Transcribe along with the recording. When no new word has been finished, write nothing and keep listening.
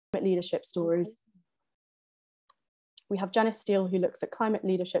leadership stories. We have Janis Steele, who looks at climate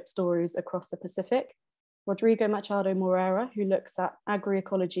leadership stories across the Pacific, Rodrigo Machado Moreira, who looks at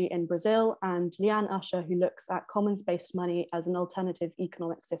agroecology in Brazil, and Leanne Ussher, who looks at commons-based money as an alternative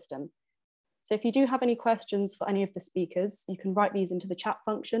economic system. So if you do have any questions for any of the speakers, you can write these into the chat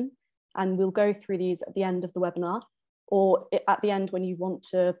function, and we'll go through these at the end of the webinar, or at the end when you want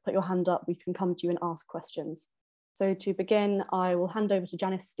to put your hand up, we can come to you and ask questions. So to begin, I will hand over to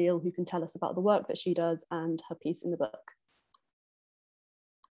Janis Steele, who can tell us about the work that she does and her piece in the book.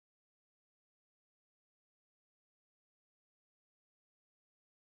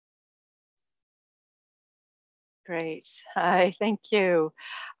 Great. Hi, thank you.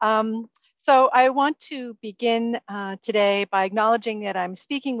 So I want to begin today by acknowledging that I'm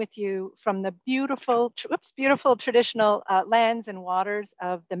speaking with you from the beautiful traditional lands and waters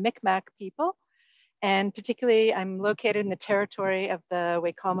of the Mi'kmaq people. And particularly, I'm located in the territory of the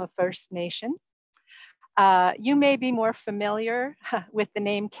Waikoma First Nation. You may be more familiar with the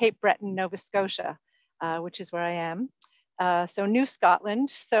name Cape Breton, Nova Scotia, which is where I am. So New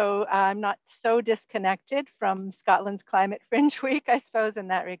Scotland. So I'm not so disconnected from Scotland's Climate Fringe Week, I suppose, in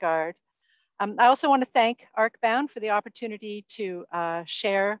that regard. I also want to thank Arcbound for the opportunity to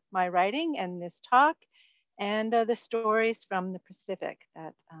share my writing and this talk, and the stories from the Pacific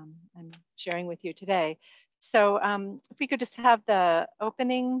that I'm sharing with you today. So if we could just have the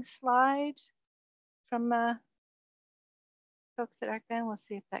opening slide from folks at Arcbound, we'll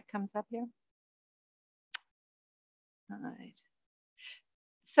see if that comes up here. All right.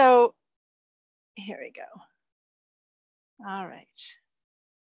 So here we go. All right.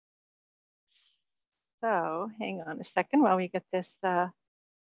 So hang on a second while we get this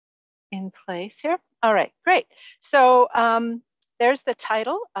in place here. All right, great. So there's the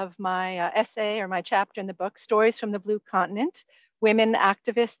title of my essay or my chapter in the book, Stories from the Blue Continent, Women,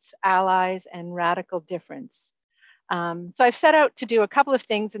 Activists, Allies, and Radical Difference. So I've set out to do a couple of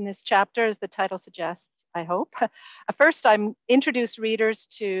things in this chapter, as the title suggests, I hope. First, I'm introduce readers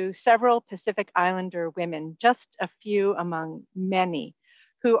to several Pacific Islander women, just a few among many,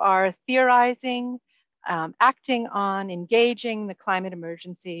 who are theorizing, acting on, engaging the climate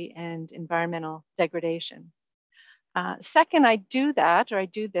emergency and environmental degradation. Second, I do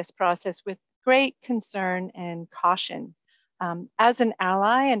this process with great concern and caution. As an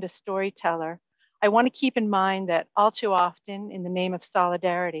ally and a storyteller, I want to keep in mind that all too often, in the name of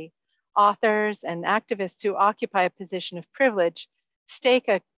solidarity, authors and activists who occupy a position of privilege stake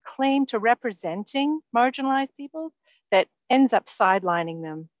a claim to representing marginalized peoples that ends up sidelining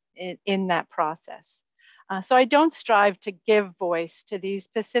them in that process. So I don't strive to give voice to these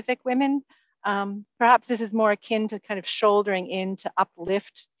Pacific women. Perhaps this is more akin to kind of shouldering in to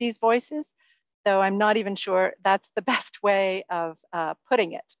uplift these voices, though I'm not even sure that's the best way of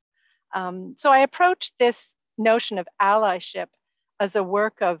putting it. So I approach this notion of allyship as a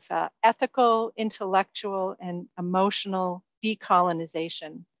work of ethical, intellectual, and emotional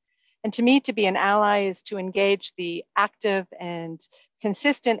decolonization. And to me, to be an ally is to engage the active and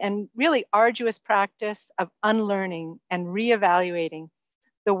consistent and really arduous practice of unlearning and reevaluating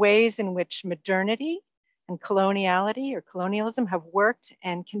the ways in which modernity and coloniality or colonialism have worked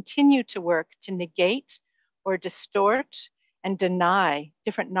and continue to work to negate or distort and deny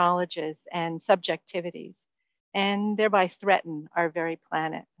different knowledges and subjectivities, and thereby threaten our very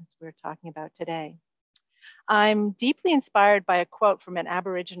planet, as we're talking about today. I'm deeply inspired by a quote from an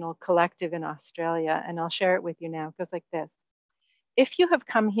Aboriginal collective in Australia, and I'll share it with you now. It goes like this: "If you have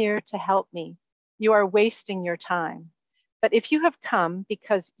come here to help me, you are wasting your time. But if you have come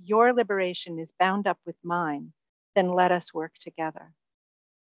because your liberation is bound up with mine, then let us work together."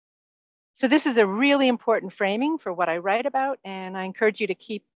 So this is a really important framing for what I write about, and I encourage you to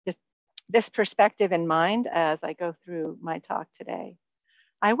keep this perspective in mind as I go through my talk today.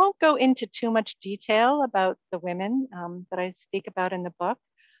 I won't go into too much detail about the women that I speak about in the book,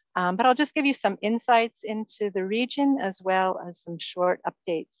 but I'll just give you some insights into the region as well as some short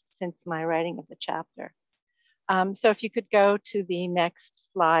updates since my writing of the chapter. So if you could go to the next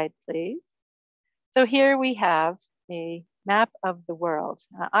slide, please. So here we have a map of the world.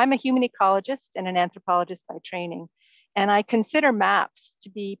 I'm a human ecologist and an anthropologist by training, and I consider maps to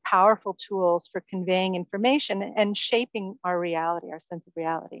be powerful tools for conveying information and shaping our reality, our sense of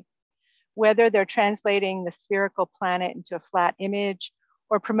reality. Whether they're translating the spherical planet into a flat image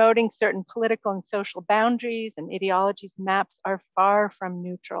or promoting certain political and social boundaries and ideologies, maps are far from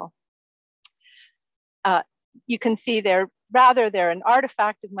neutral. You can see they're an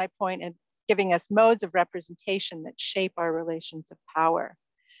artifact, is my point, in giving us modes of representation that shape our relations of power.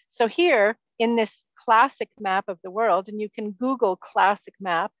 So here in this classic map of the world, and you can Google classic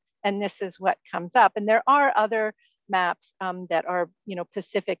map, and this is what comes up. And there are other maps that are, you know,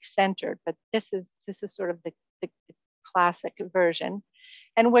 Pacific centered, but this is sort of the classic version.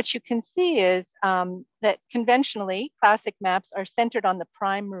 And what you can see is that conventionally, classic maps are centered on the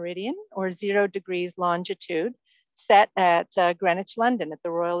prime meridian, or 0 degrees longitude, set at Greenwich, London, at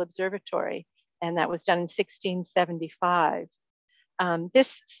the Royal Observatory. And that was done in 1675.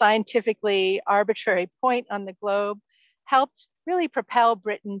 This scientifically arbitrary point on the globe helped really propel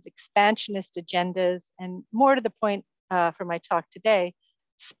Britain's expansionist agendas, and more to the point for my talk today,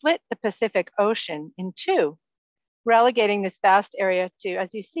 split the Pacific Ocean in two, relegating this vast area to,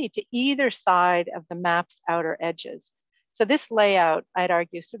 as you see, to either side of the map's outer edges. So this layout, I'd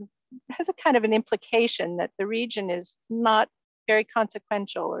argue, sort of has a kind of an implication that the region is not very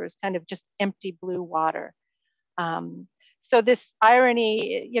consequential, or is kind of just empty blue water. So this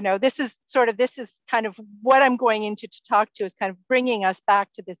irony, you know, this is kind of what I'm going into to talk to, is kind of bringing us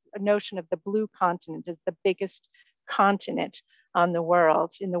back to this notion of the blue continent as the biggest continent on the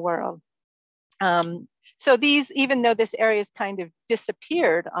world, in the world. So these, even though this area has kind of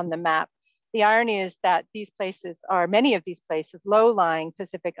disappeared on the map, the irony is that these places are, many of these places, low-lying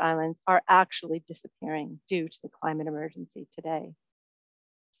Pacific islands, are actually disappearing due to the climate emergency today.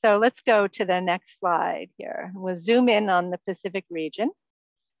 So let's go to the next slide here. We'll zoom in on the Pacific region.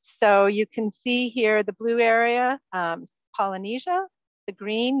 So you can see here the blue area, Polynesia, the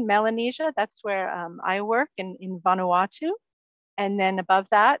green, Melanesia, that's where I work in Vanuatu. And then above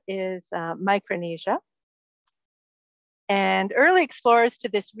that is Micronesia. And early explorers to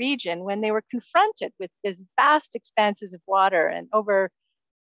this region, when they were confronted with this vast expanses of water and over,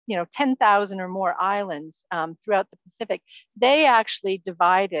 you know, 10,000 or more islands throughout the Pacific, they actually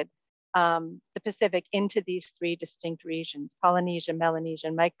divided the Pacific into these three distinct regions, Polynesia, Melanesia,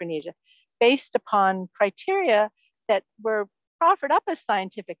 and Micronesia, based upon criteria that were proffered up as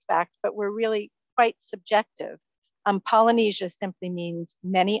scientific fact, but were really quite subjective. Polynesia simply means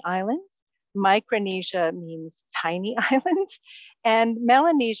many islands. Micronesia means tiny islands, and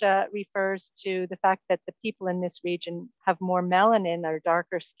Melanesia refers to the fact that the people in this region have more melanin, or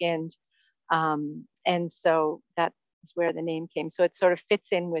darker skinned, and so that is where the name came. So it sort of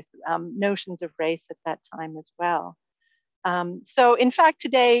fits in with notions of race at that time as well. So in fact,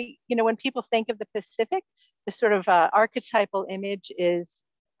 today, you know, when people think of the Pacific, the sort of archetypal image is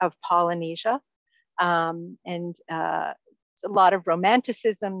of Polynesia, and a lot of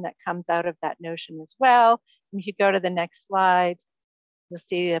romanticism that comes out of that notion as well. And if you go to the next slide, you'll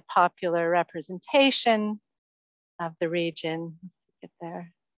see the popular representation of the region. Let's get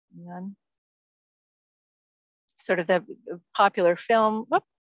there. None. Sort of the popular film. Whoop,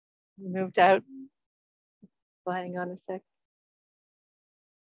 moved out. Well, hang on a sec.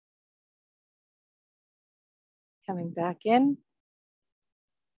 Coming back in.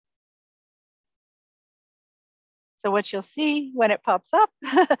 So what you'll see when it pops up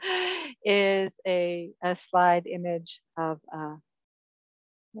is a slide image of,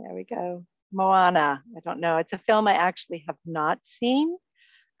 there we go, Moana. I don't know, it's a film I actually have not seen,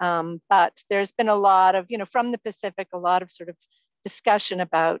 but there's been a lot of, you know, from the Pacific, a lot of sort of discussion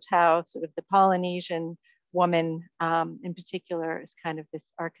about how sort of the Polynesian woman in particular is kind of this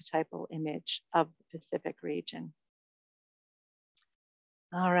archetypal image of the Pacific region.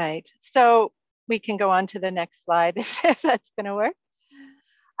 All right, so we can go on to the next slide if that's going to work.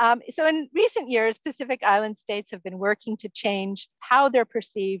 So in recent years, Pacific Island states have been working to change how they're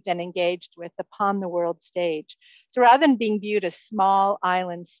perceived and engaged with upon the world stage. So rather than being viewed as small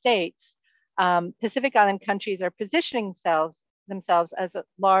island states, Pacific Island countries are positioning themselves as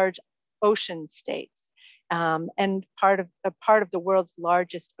large ocean states, and part of the world's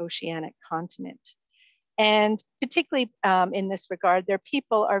largest oceanic continent. And particularly in this regard, their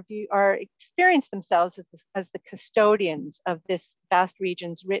people are experience themselves as the custodians of this vast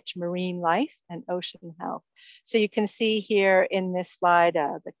region's rich marine life and ocean health. So you can see here in this slide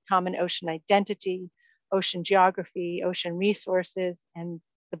the common ocean identity, ocean geography, ocean resources, and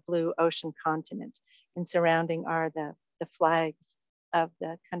the blue ocean continent. And surrounding are the flags of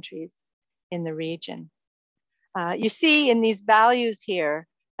the countries in the region. You see in these values here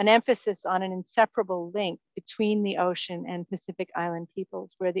an emphasis on an inseparable link between the ocean and Pacific Island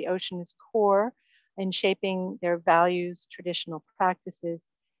peoples, where the ocean is core in shaping their values, traditional practices,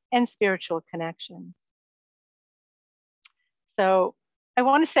 and spiritual connections. So I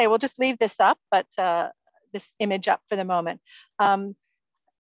want to say, we'll just leave this up, but this image up for the moment.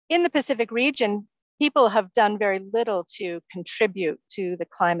 In the Pacific region, people have done very little to contribute to the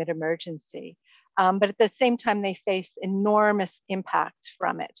climate emergency. But at the same time, they face enormous impacts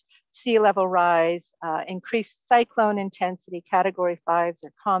from it. sea level rise, increased cyclone intensity, category 5s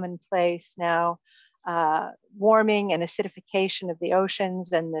are commonplace now, warming and acidification of the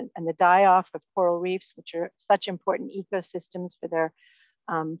oceans and the die-off of coral reefs, which are such important ecosystems for their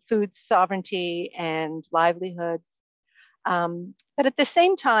food sovereignty and livelihoods. But at the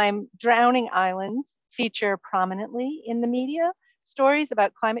same time, drowning islands feature prominently in the media, stories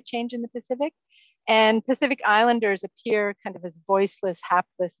about climate change in the Pacific, and Pacific Islanders appear kind of as voiceless,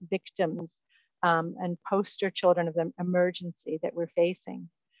 hapless victims and poster children of the emergency that we're facing.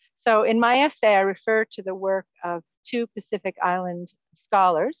 So in my essay, I refer to the work of 2 Pacific Island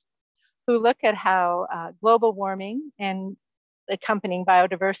scholars who look at how global warming and accompanying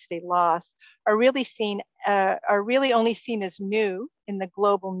biodiversity loss are really only seen as new in the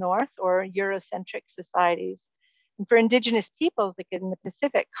global north or Eurocentric societies. And for indigenous peoples, like in the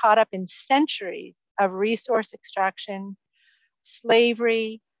Pacific, caught up in centuries of resource extraction,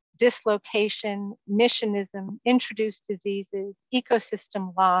 slavery, dislocation, missionism, introduced diseases,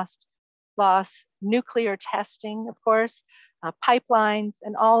 ecosystem loss, nuclear testing, of course, pipelines,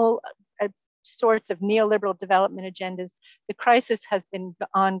 and all sorts of neoliberal development agendas, the crisis has been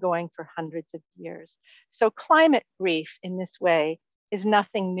ongoing for hundreds of years. So climate grief in this way is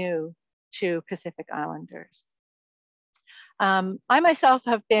nothing new to Pacific Islanders. I myself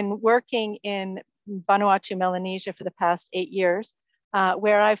have been working in Vanuatu, Melanesia for the past 8 years,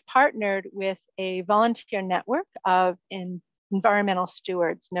 where I've partnered with a volunteer network of environmental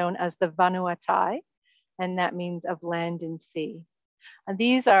stewards known as the Vanuatai, and that means of land and sea. And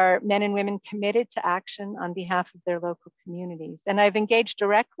these are men and women committed to action on behalf of their local communities. And I've engaged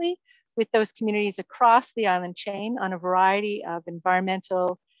directly with those communities across the island chain on a variety of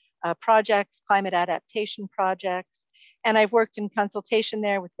environmental projects, climate adaptation projects. And I've worked in consultation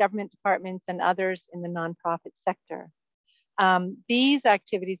there with government departments and others in the nonprofit sector. These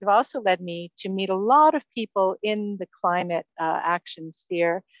activities have also led me to meet a lot of people in the climate action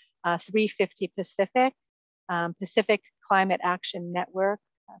sphere, 350 Pacific, Pacific Climate Action Network,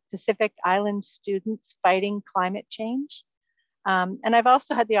 Pacific Island Students Fighting Climate Change. And I've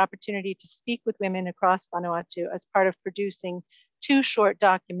also had the opportunity to speak with women across Vanuatu as part of producing 2 short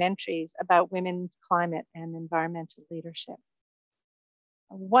documentaries about women's climate and environmental leadership.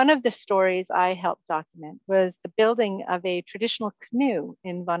 One of the stories I helped document was the building of a traditional canoe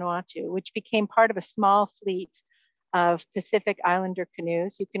in Vanuatu, which became part of a small fleet of Pacific Islander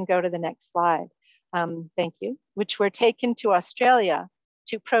canoes. You can go to the next slide. Thank you, which were taken to Australia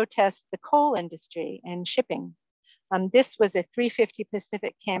to protest the coal industry and shipping. This was a 350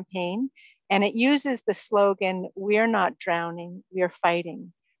 Pacific campaign, and it uses the slogan, "We're not drowning, we're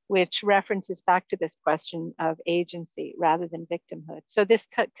fighting," which references back to this question of agency rather than victimhood. So this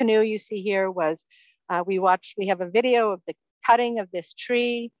canoe you see here was, we have a video of the cutting of this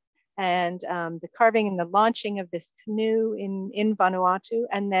tree and the carving and the launching of this canoe in Vanuatu,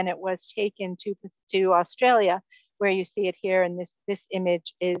 and then it was taken to Australia, where you see it here. And this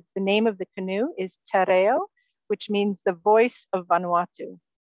image is, the name of the canoe is Te Reo, which means the voice of Vanuatu.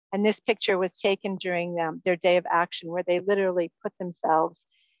 And this picture was taken during their day of action, where they literally put themselves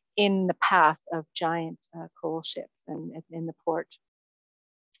in the path of giant coal ships and in the port.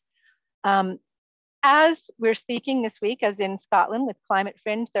 As we're speaking this week, as in Scotland with Climate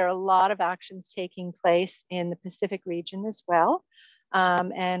Fringe, there are a lot of actions taking place in the Pacific region as well.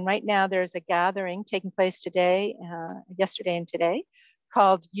 And right now there's a gathering taking place today, yesterday and today,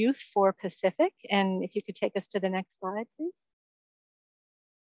 called Youth for Pacific. And if you could take us to the next slide, please.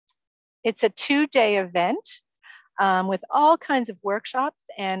 It's a 2-day event with all kinds of workshops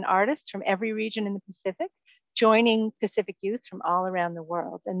and artists from every region in the Pacific, joining Pacific youth from all around the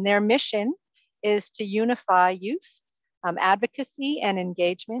world. And their mission is to unify youth advocacy and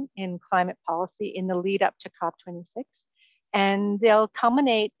engagement in climate policy in the lead up to COP26. And they'll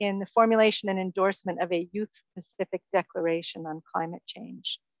culminate in the formulation and endorsement of a Youth Pacific Declaration on Climate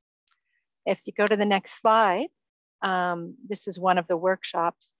Change. If you go to the next slide, this is one of the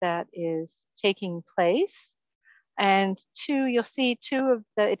workshops that is taking place. And you'll see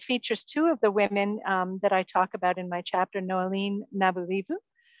it features 2 of the women that I talk about in my chapter, Noeline Nabulivu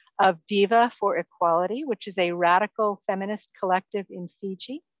of Diva for Equality, which is a radical feminist collective in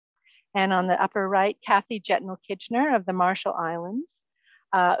Fiji. And on the upper right, Kathy Jetnell-Kitchener of the Marshall Islands,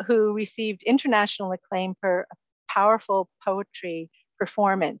 who received international acclaim for a powerful poetry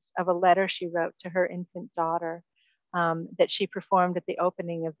performance of a letter she wrote to her infant daughter that she performed at the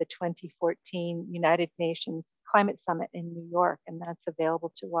opening of the 2014 United Nations Climate Summit in New York, and that's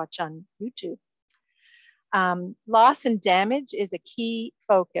available to watch on YouTube. Loss and damage is a key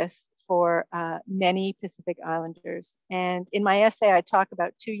focus for many Pacific Islanders. And in my essay, I talk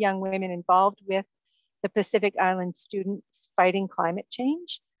about 2 young women involved with the Pacific Island students fighting climate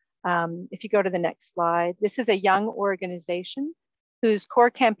change. If you go to the next slide, this is a young organization whose core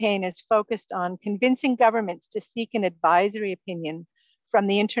campaign is focused on convincing governments to seek an advisory opinion from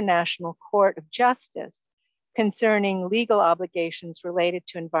the International Court of Justice concerning legal obligations related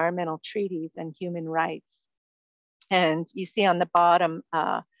to environmental treaties and human rights. And you see on the bottom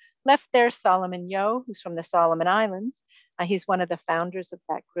left there, Solomon Yo, who's from the Solomon Islands. He's one of the founders of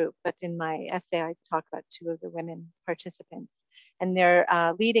that group, but in my essay, I talk about 2 of the women participants. And they're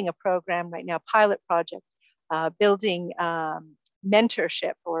leading a program right now, pilot project, building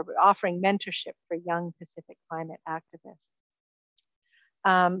mentorship or offering mentorship for young Pacific climate activists.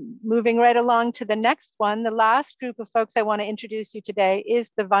 Moving right along to the next one, the last group of folks I want to introduce you today is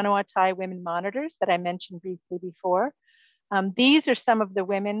the Vanuatu Women Monitors that I mentioned briefly before. These are some of the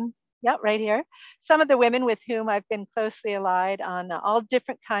women, yeah, right here, some of the women with whom I've been closely allied on all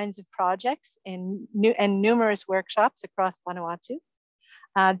different kinds of projects and numerous workshops across Vanuatu.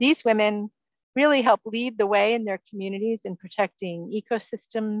 These women really help lead the way in their communities in protecting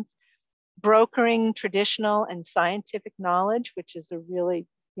ecosystems, brokering traditional and scientific knowledge, which is a really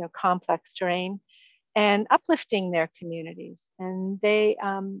complex terrain, and uplifting their communities. And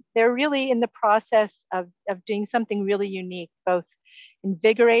they're really in the process of doing something really unique, both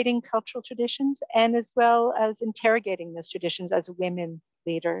invigorating cultural traditions and as well as interrogating those traditions as women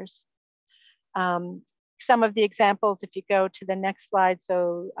leaders. Some of the examples, if you go to the next slide,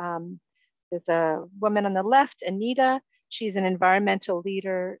 so there's a woman on the left, Anita. She's an environmental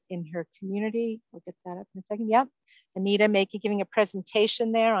leader in her community. We'll get that up in a second. Yep. Anita giving a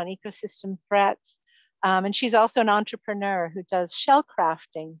presentation there on ecosystem threats. And she's also an entrepreneur who does shell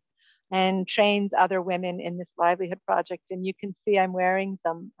crafting and trains other women in this livelihood project. And you can see I'm wearing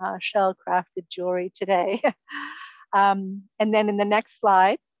some shell crafted jewelry today. And then in the next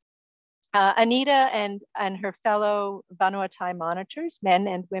slide, Anita and her fellow Vanuatu monitors, men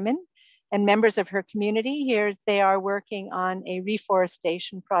and women, and members of her community, here they are working on a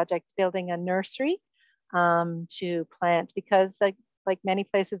reforestation project, building a nursery to plant, because like many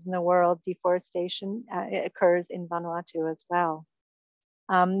places in the world, deforestation occurs in Vanuatu as well.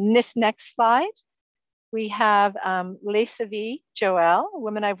 This next slide, we have Lesavi Joel, a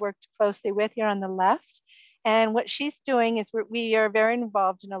woman I've worked closely with here on the left. And what she's doing is we are very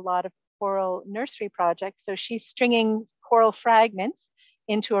involved in a lot of coral nursery projects. So she's stringing coral fragments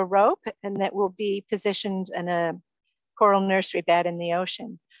into a rope, and that will be positioned in a coral nursery bed in the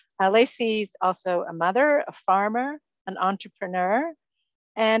ocean. Lacey is also a mother, a farmer, an entrepreneur,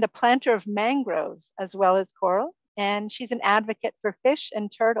 and a planter of mangroves as well as coral. And she's an advocate for fish and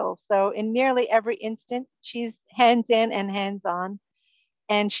turtles. So in nearly every instant, she's hands in and hands on.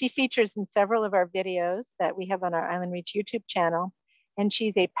 And she features in several of our videos that we have on our Island Reach YouTube channel. And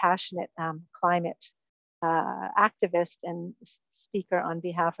she's a passionate climate activist and speaker on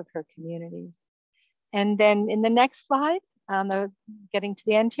behalf of her communities. And then in the next slide, getting to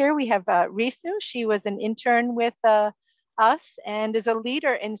the end here, we have Risu. She was an intern with us and is a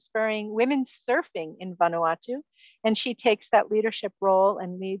leader in spurring women's surfing in Vanuatu. And she takes that leadership role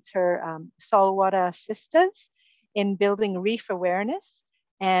and leads her Saltwater Sisters in building reef awareness.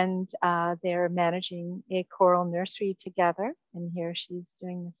 And they're managing a coral nursery together. And here she's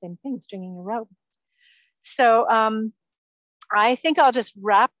doing the same thing, stringing a rope. So I think I'll just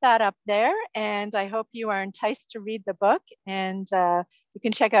wrap that up there, and I hope you are enticed to read the book, and you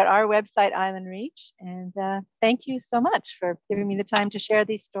can check out our website, Island Reach. And thank you so much for giving me the time to share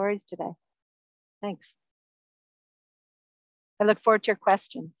these stories today. Thanks. I look forward to your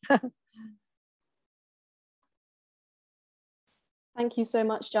questions. Thank you so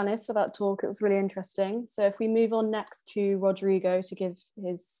much, Janis, for that talk. It was really interesting. So if we move on next to Rodrigo to give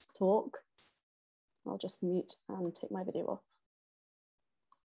his talk, I'll just mute and take my video off.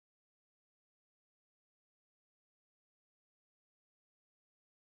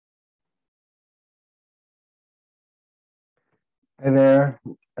 Hi there.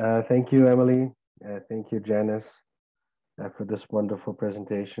 Thank you, Emily. Thank you, Janis, for this wonderful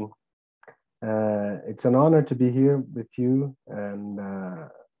presentation. It's an honor to be here with you, and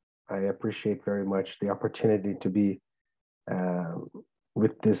I appreciate very much the opportunity to be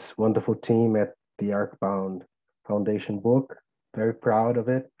with this wonderful team at the Arcbound Foundation book. Very proud of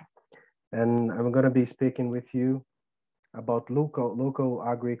it. And I'm going to be speaking with you about local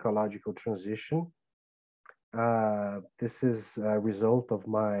agroecological transition. This is a result of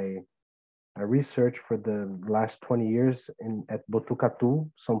my research for the last 20 years at Botucatu,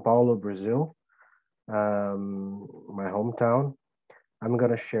 São Paulo, Brazil, my hometown. I'm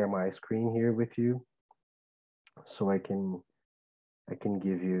gonna share my screen here with you, so I can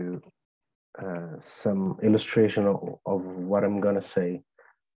give you some illustration of what I'm gonna say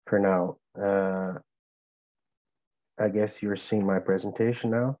for now. I guess you're seeing my presentation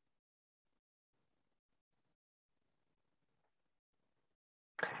now.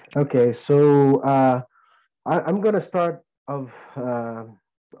 Okay, so I'm gonna start on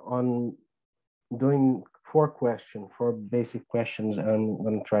doing four basic questions, and I'm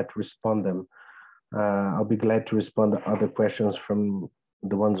gonna try to respond them. I'll be glad to respond to other questions from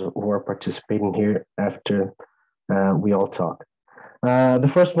the ones who are participating here after we all talk.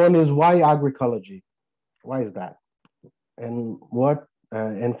 The first one is, why agroecology? Why is that? And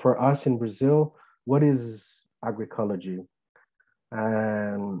and for us in Brazil, what is agroecology?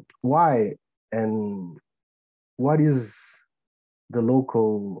 And why? And what is the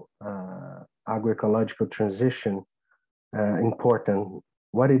local agroecological transition important?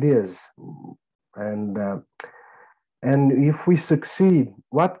 What it is? And if we succeed,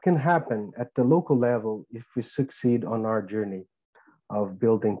 what can happen at the local level if we succeed on our journey of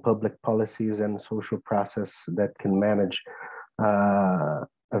building public policies and social process that can manage a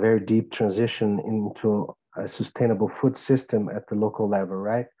very deep transition into a sustainable food system at the local level,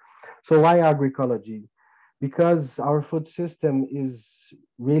 right? So why agroecology? Because our food system is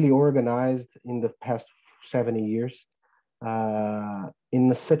really organized in the past 70 years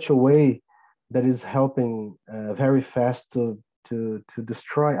in such a way that is helping very fast to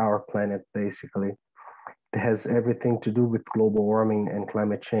destroy our planet, basically. It has everything to do with global warming and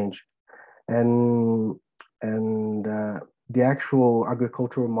climate change. And the actual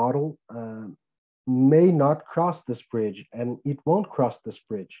agricultural model may not cross this bridge, and it won't cross this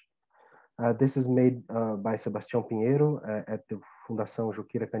bridge. This is made by Sebastião Pinheiro at the Fundação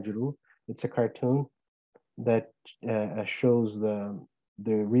Juquira Candiru. It's a cartoon that shows the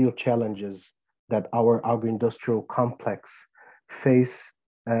real challenges that our agro-industrial complex face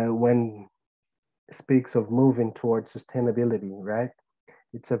when it speaks of moving towards sustainability, right?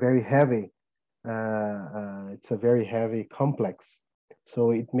 It's a very heavy complex.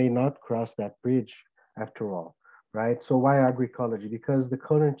 So it may not cross that bridge after all, right? So why agroecology? Because the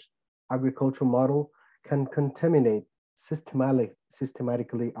current agricultural model can contaminate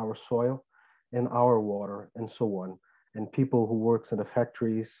systematically our soil and our water and so on. And people who works in the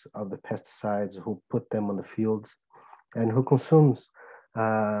factories of the pesticides, who put them on the fields, and who consumes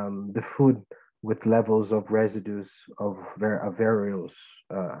the food with levels of residues of various,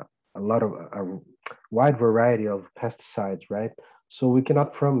 a lot of a wide variety of pesticides, right? So we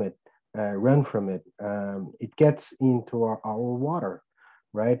cannot run from it. It gets into our water,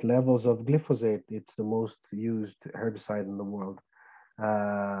 right? Levels of glyphosate, it's the most used herbicide in the world,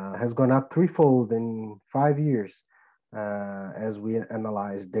 has gone up threefold in 5 years as we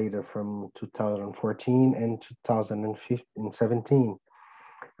analyze data from 2014 and 2017.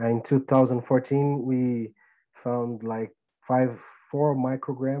 In 2014, we found like 4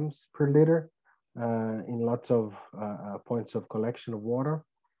 micrograms per liter in lots of points of collection of water.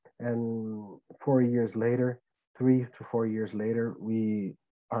 And 4 years later, 3 to 4 years later, we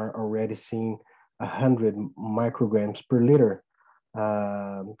are already seeing 100 micrograms per liter,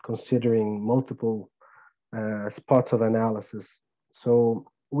 considering multiple spots of analysis. So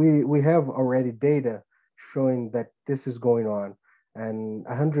we have already data showing that this is going on. And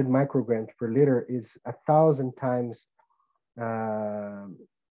 100 micrograms per liter is 1,000 times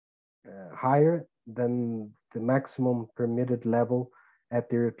higher than the maximum permitted level at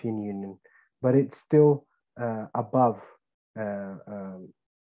the European Union, but it's still above.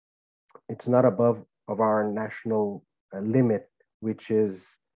 It's not above of our national limit, which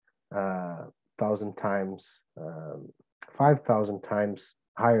is 1,000 times, 5,000 times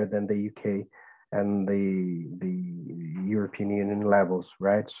higher than the UK and the European Union levels,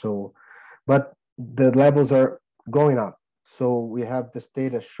 right? So, but the levels are going up. So we have this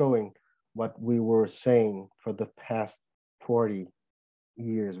data showing what we were saying for the past 40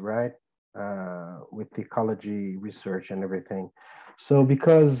 years, right? With ecology research and everything. So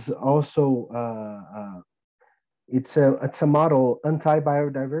because also it's a model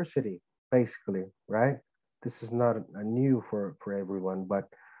anti-biodiversity, basically, right? This is not new for everyone, but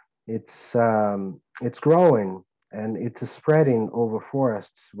it's growing and it's spreading over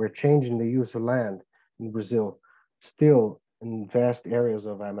forests. We're changing the use of land in Brazil, still in vast areas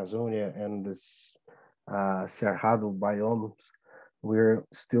of Amazonia and this Cerrado biomes. We're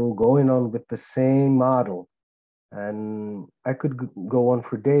still going on with the same model. And I could go on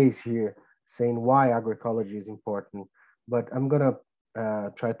for days here saying why agroecology is important, but I'm gonna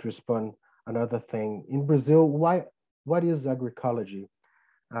try to respond another thing. In Brazil, why What is agroecology?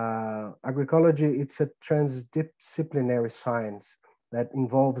 Agroecology, it's a transdisciplinary science that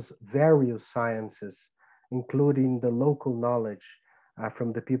involves various sciences, including the local knowledge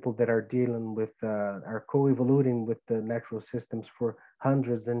from the people that are dealing with, are co-evoluting with the natural systems for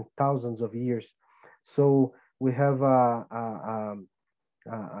hundreds and thousands of years. So we have a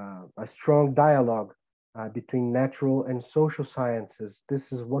strong dialogue between natural and social sciences.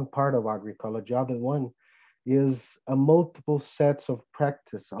 This is one part of agroecology. Other one is a multiple sets of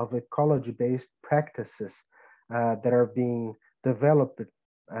practice of ecology-based practices that are being developed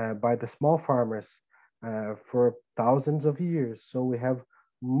by the small farmers for thousands of years. So we have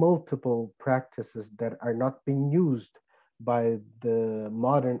multiple practices that are not being used by the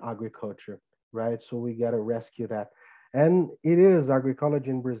modern agriculture, right? So we got to rescue that. And it is agroecology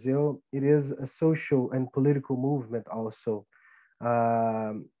in Brazil. It is a social and political movement also.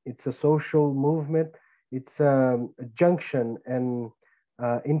 It's a social movement. It's a junction and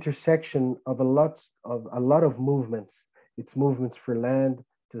intersection of a lot of movements. It's movements for land,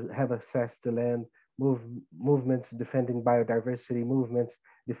 to have access to land, movements defending biodiversity, movements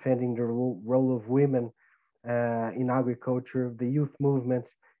defending the role of women in agriculture, the youth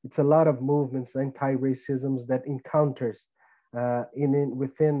movements. It's a lot of movements, anti-racisms that encounters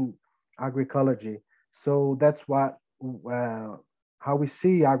within agroecology. So that's what how we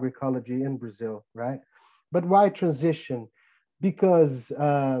see agroecology in Brazil, right? But why transition? Because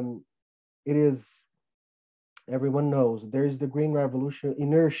it is, everyone knows, there is the Green Revolution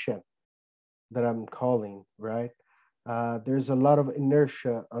inertia that I'm calling, right? There's a lot of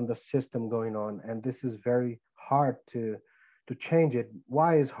inertia on the system going on, and this is very hard to change it.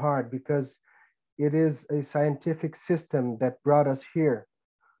 Why is hard? Because it is a scientific system that brought us here.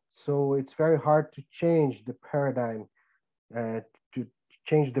 So it's very hard to change the paradigm, to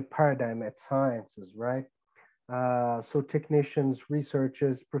change the paradigm at sciences, right? So technicians,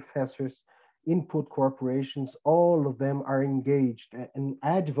 researchers, professors, input corporations, all of them are engaged in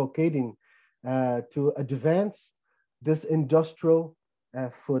advocating to advance this industrial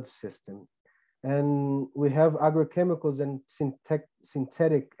food system. And we have agrochemicals and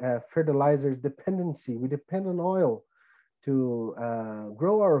synthetic fertilizers dependency. We depend on oil to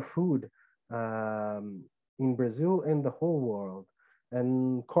grow our food in Brazil and the whole world.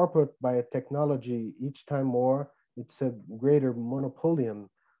 And corporate biotechnology, each time more, it's a greater monopolium,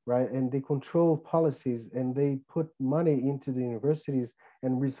 right? And they control policies and they put money into the universities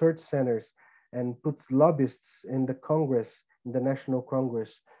and research centers and put lobbyists in the Congress, in the National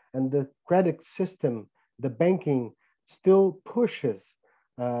Congress. And the credit system, the banking still pushes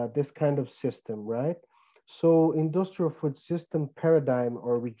this kind of system, right? So industrial food system paradigm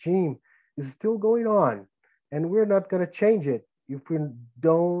or regime is still going on, and we're not going to change it if we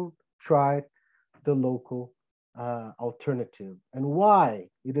don't try the local alternative. And why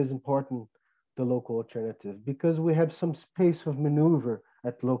it is important, the local alternative? Because we have some space of maneuver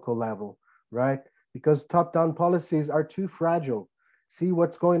at local level, right? Because top-down policies are too fragile. See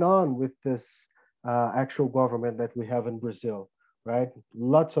what's going on with this actual government that we have in Brazil, right?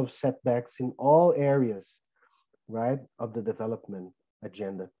 Lots of setbacks in all areas, right, of the development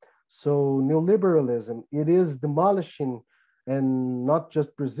agenda. So neoliberalism, it is demolishing, and not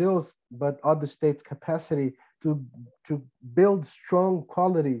just Brazil's, but other states' capacity to build strong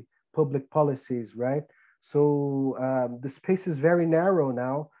quality public policies, right? So the space is very narrow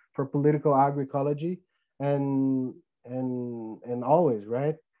now for political agroecology, and always,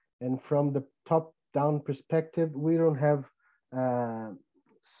 right? And from the top down perspective, we don't have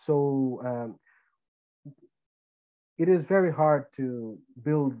it is very hard to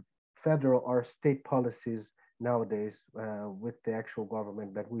build federal or state policies nowadays with the actual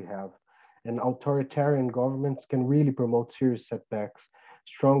government that we have. And authoritarian governments can really promote serious setbacks.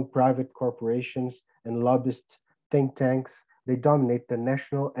 Strong private corporations and lobbyist think tanks, they dominate the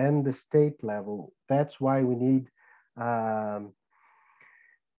national and the state level. That's why we need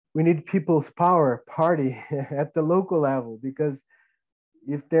people's power party at the local level, because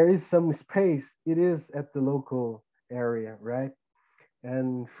if there is some space, it is at the local area, right?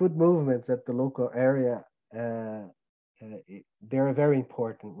 And food movements at the local area, they're very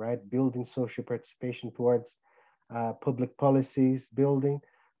important, right? Building social participation towards public policies, building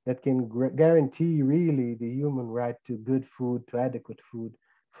that can guarantee really the human right to good food, to adequate food,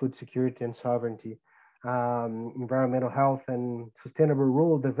 food security and sovereignty, environmental health and sustainable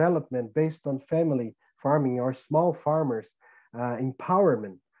rural development based on family farming or small farmers,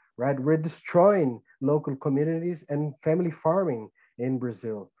 empowerment, right? We're destroying local communities and family farming in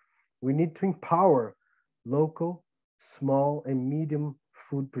Brazil. We need to empower local, small, and medium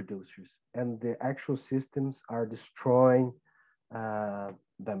food producers, and the actual systems are destroying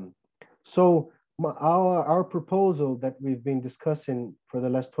them. So our proposal that we've been discussing for the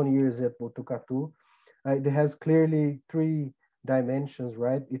last 20 years at Botucatu, it has clearly three dimensions,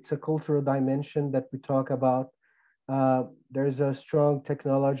 right? It's a cultural dimension that we talk about. There's a strong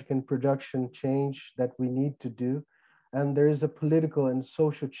technological and production change that we need to do. And there is a political and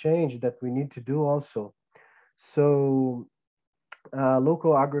social change that we need to do also. So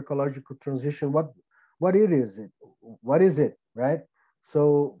local agroecological transition, what is it? What is it, right?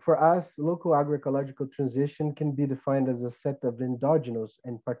 So for us, local agroecological transition can be defined as a set of endogenous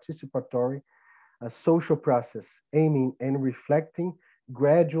and participatory social process aiming and reflecting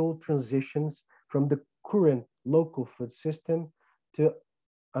gradual transitions from the current local food system to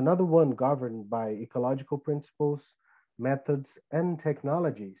another one governed by ecological principles, methods, and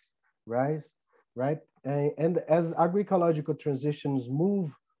technologies, right? Right. And as agroecological transitions move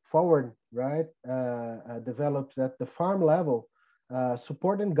forward, right, developed at the farm level,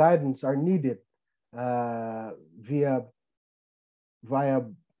 support and guidance are needed via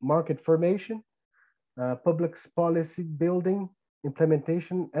market formation, public policy building,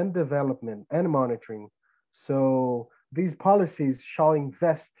 implementation, and development and monitoring. So these policies shall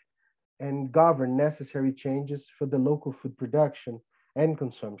invest and govern necessary changes for the local food production and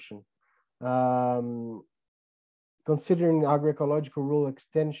consumption. Considering agroecological rural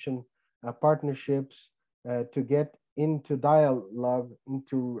extension partnerships to get into dialogue,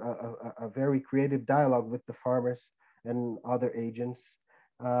 into a very creative dialogue with the farmers and other agents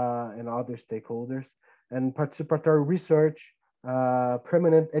and other stakeholders, and participatory research,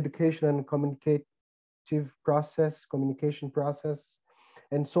 permanent education and communication process,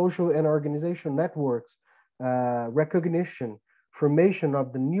 and social and organizational networks, recognition, formation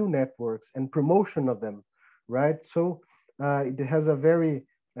of the new networks, and promotion of them, right? So it has a very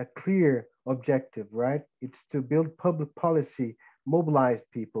clear objective, right? It's to build public policy, mobilize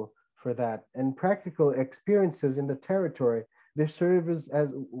people for that, and practical experiences in the territory. They serve as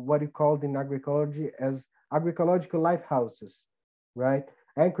what you called in agroecology as agroecological lighthouses, right?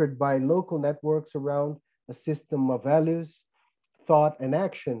 Anchored by local networks around a system of values, thought, and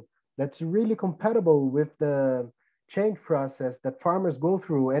action that's really compatible with the change process that farmers go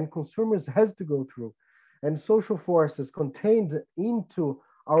through and consumers has to go through, and social forces contained into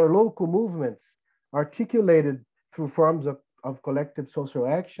our local movements, articulated through forms of collective social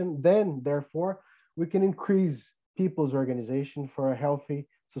action. Then, therefore, we can increase people's organization for a healthy,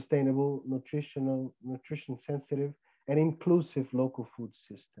 sustainable, nutrition sensitive, and inclusive local food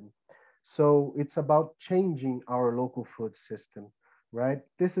system. So it's about changing our local food system, right?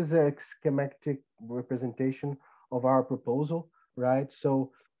 This is a schematic representation of our proposal, right?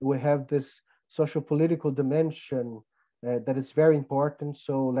 So we have this social political dimension that is very important.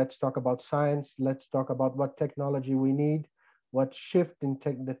 So let's talk about science. Let's talk about what technology we need, what shift in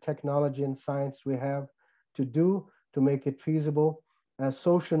the technology and science we have to do to make it feasible.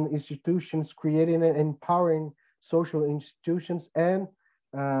 Social institutions, creating and empowering social institutions, and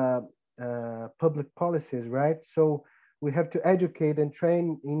public policies, right? So we have to educate and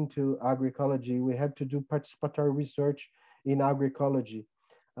train into agroecology. We have to do participatory research in agroecology.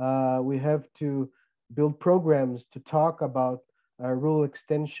 We have to build programs to talk about rural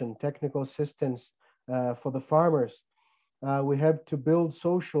extension, technical assistance for the farmers. We have to build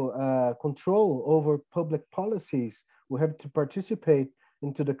social control over public policies. We have to participate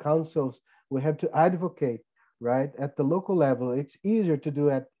into the councils. We have to advocate, right, at the local level. It's easier to do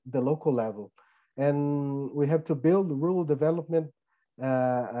at the local level. And we have to build rural development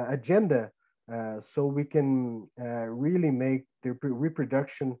agenda so we can really make the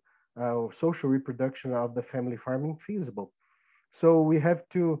reproduction, social reproduction of the family farming feasible. So we have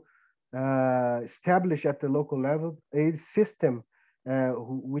to establish at the local level a system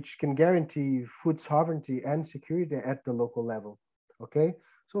which can guarantee food sovereignty and security at the local level. Okay,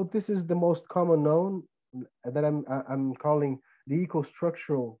 so this is the most common known that I'm calling the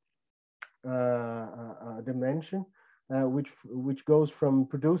eco-structural dimension, which goes from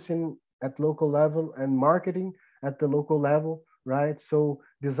producing at local level and marketing at the local level, right? So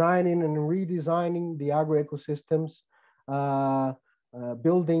designing and redesigning the agroecosystems,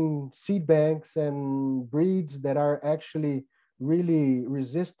 building seed banks and breeds that are actually really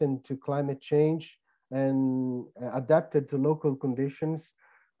resistant to climate change and adapted to local conditions.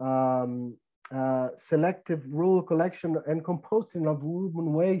 Selective rural collection and composting of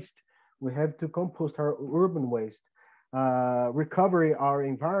urban waste. We have to compost our urban waste, recovery our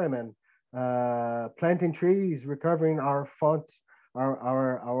environment, planting trees, recovering our fonts,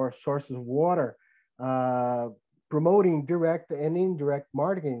 our sources of water, promoting direct and indirect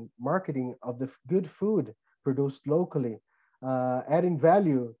marketing of the good food produced locally, adding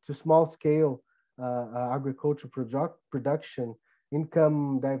value to small scale agricultural production,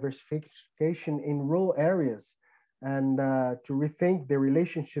 income diversification in rural areas, and to rethink the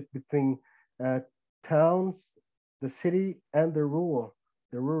relationship between towns, the city, and the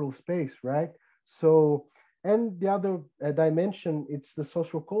rural space, right? So, and the other dimension, it's the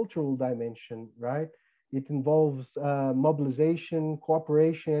social cultural dimension, right? It involves mobilization,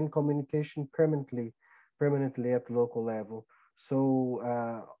 cooperation, communication permanently at the local level. So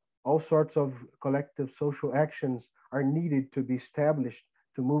all sorts of collective social actions are needed to be established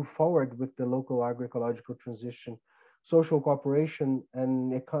to move forward with the local agroecological transition. Social cooperation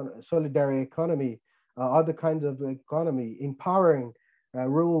and solidarity economy, other kinds of economy, empowering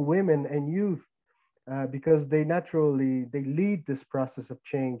rural women and youth because they lead this process of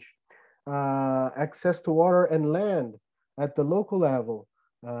change. Access to water and land at the local level,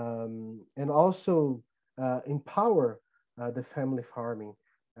 and also empower the family farming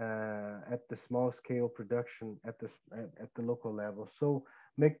at the small scale production at the local level. So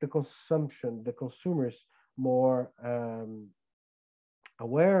make the consumers more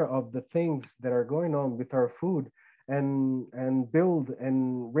aware of the things that are going on with our food, and build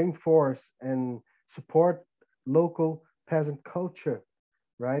and reinforce and support local peasant culture,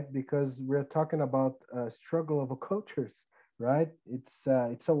 right? Because we're talking about a struggle of cultures, right? It's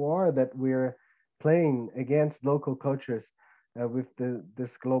a war that we're playing against local cultures with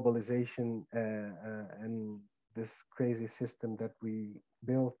this globalization and this crazy system that we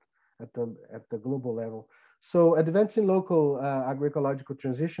built at the global level. So advancing local agroecological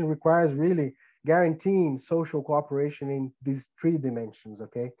transition requires really guaranteeing social cooperation in these three dimensions,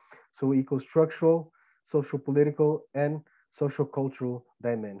 okay? So eco-structural, social political, and social cultural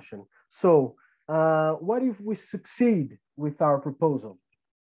dimension. So what if we succeed with our proposal?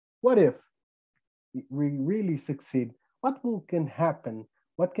 What if we really succeed? Can happen?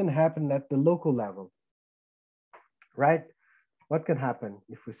 What can happen at the local level, right? What can happen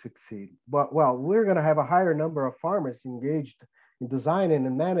if we succeed? Well, we're going to have a higher number of farmers engaged in designing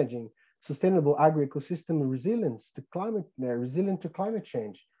and managing sustainable agroecosystem resilience to resilient to climate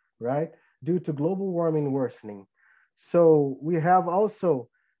change, right? Due to global warming worsening. So we have also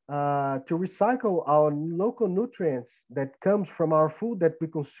to recycle our local nutrients that comes from our food that we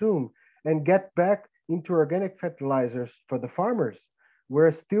consume and get back into organic fertilizers for the farmers.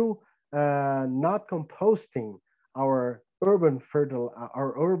 We're still not composting our urban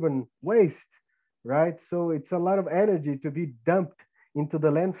waste, right? So it's a lot of energy to be dumped into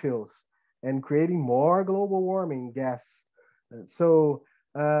the landfills and creating more global warming gas. So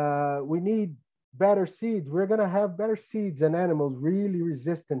we need better seeds. We're going to have better seeds and animals really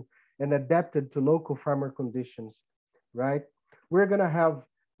resistant and adapted to local farmer conditions, right? We're going to have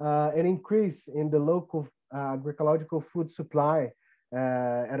an increase in the local agroecological food supply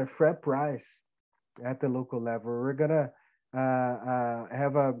at a fair price at the local level. We're gonna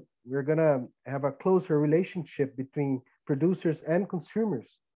have a closer relationship between producers and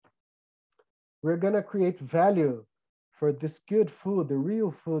consumers. We're gonna create value for this good food, the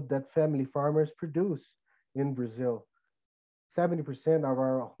real food that family farmers produce in Brazil. 70% of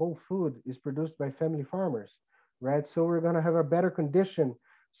our whole food is produced by family farmers, right? So we're gonna have a better condition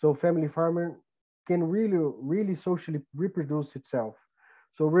so family farmer can really socially reproduce itself.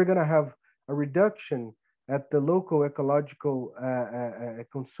 So we're gonna have a reduction at the local ecological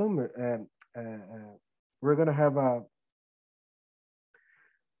consumer. We're gonna have a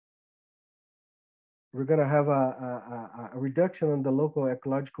reduction on the local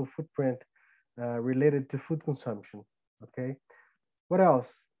ecological footprint related to food consumption. Okay, what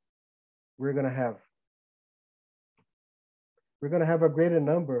else we're gonna have? We're gonna have a greater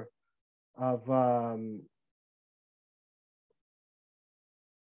number of I'm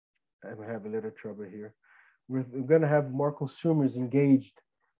gonna have a little trouble here. We're gonna have more consumers engaged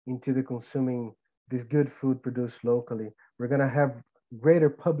into the consuming this good food produced locally. We're gonna have greater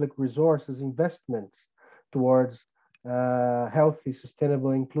public resources investments towards healthy,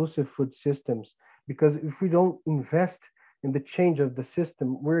 sustainable, inclusive food systems. Because if we don't invest in the change of the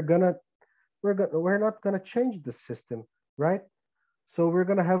system, we're not gonna change the system, right? So we're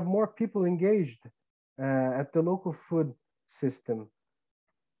gonna have more people engaged at the local food system.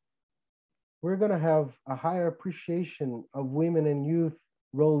 We're gonna have a higher appreciation of women and youth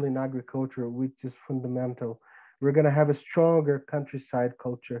role in agriculture, which is fundamental. We're gonna have a stronger countryside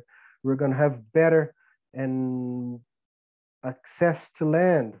culture. We're gonna have better and access to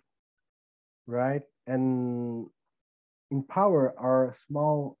land, right? And empower our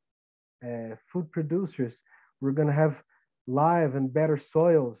small food producers We're going to have live and better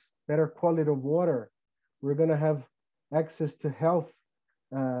soils, better quality of water. We're going to have access to health.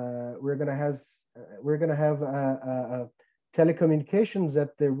 We're going to have telecommunications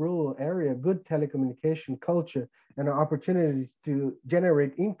at the rural area, good telecommunication culture, and opportunities to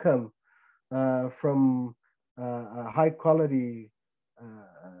generate income from high quality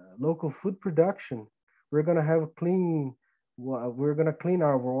local food production. We're going to have clean. We're going to clean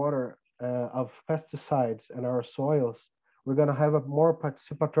our water of pesticides and our soils. We're going to have a more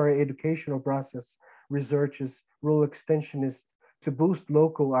participatory educational process, researchers, rural extensionists to boost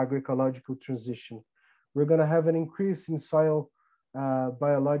local agroecological transition. We're going to have an increase in soil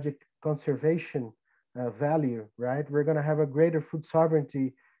biologic conservation value, right? We're going to have a greater food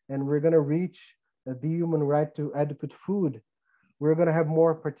sovereignty, and we're going to reach the human right to adequate food. We're going to have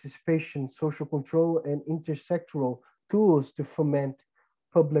more participation, social control, and intersectoral tools to foment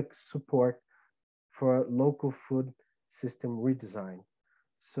public support for local food system redesign.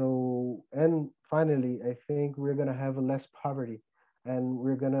 So, and finally, I think we're going to have less poverty, and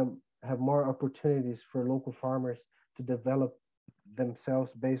we're going to have more opportunities for local farmers to develop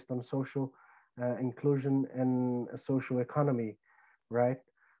themselves based on social inclusion and a social economy, right?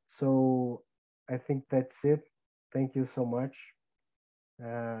 So I think that's it. Thank you so much.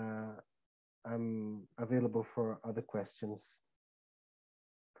 I'm available for other questions,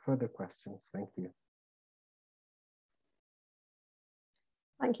 further questions. Thank you.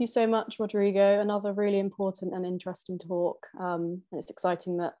 Thank you so much, Rodrigo. Another really important and interesting talk. And it's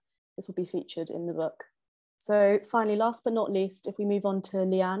exciting that this will be featured in the book. So finally, last but not least, if we move on to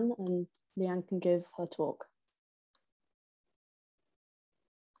Leanne, and Leanne can give her talk.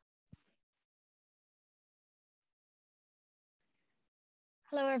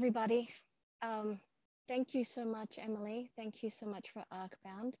 Hello, everybody. Thank you so much, Emily. Thank you so much for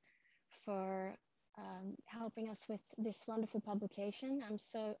ArcBound for helping us with this wonderful publication.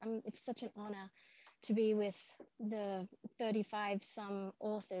 It's such an honor to be with the 35 some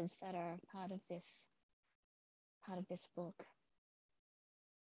authors that are part of this book.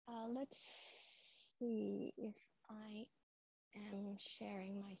 Let's see if I am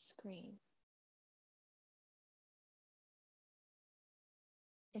sharing my screen.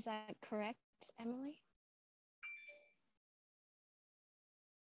 Is that correct, Emily?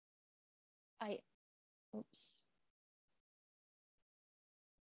 Oops.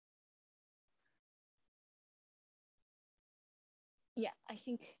 Yeah, I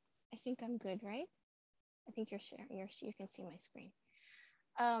think I'm good, right? I think you're sharing. You can see my screen.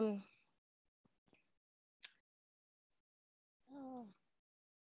 Oh,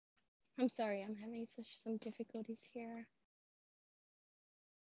 I'm sorry. I'm having some difficulties here.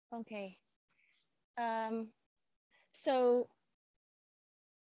 Okay. So,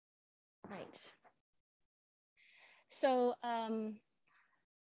 right. So, I'm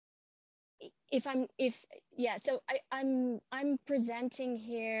presenting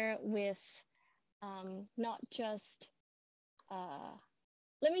here with not just.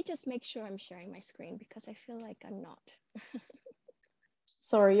 Let me just make sure I'm sharing my screen because I feel like I'm not.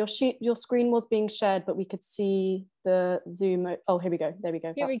 Sorry, your screen was being shared, but we could see the Zoom. Oh, here we go. There we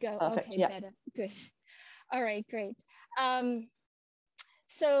go. Here we go. Perfect. Okay, yeah. Better. Good. All right, great.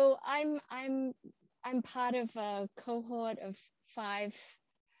 So I'm part of a cohort of 5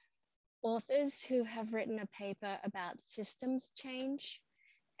 authors who have written a paper about systems change,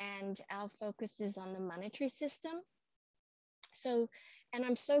 and our focus is on the monetary system. So, and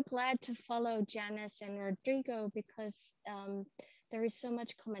I'm so glad to follow Janis and Rodrigo because there is so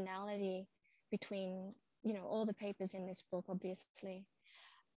much commonality between, all the papers in this book, obviously.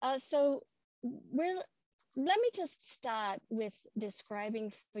 So let me just start with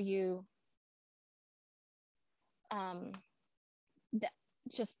describing for you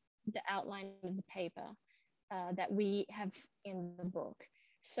the outline of the paper that we have in the book.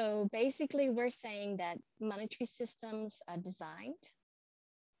 So basically, we're saying that monetary systems are designed,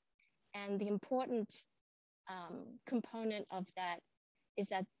 and the important component of that is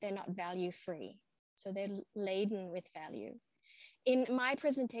that they're not value free. So they're laden with value. In my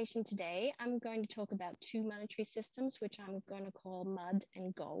presentation today, I'm going to talk about 2 monetary systems, which I'm going to call mud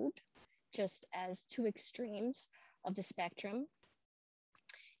and gold, just as 2 extremes of the spectrum.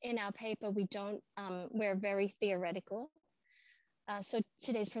 In our paper, we're very theoretical. So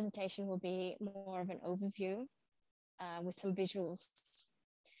today's presentation will be more of an overview with some visuals.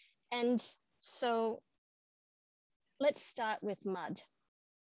 And so let's start with mud.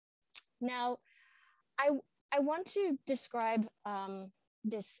 Now, I want to describe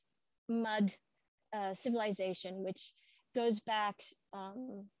this mud civilization, which goes back,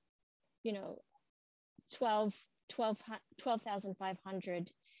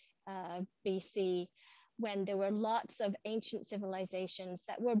 12,500 BC, when there were lots of ancient civilizations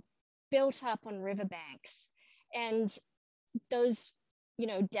that were built up on riverbanks. And those, you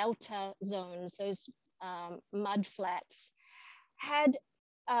know, delta zones, those mud flats, had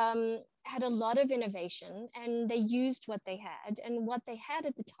a lot of innovation, and they used what they had. And what they had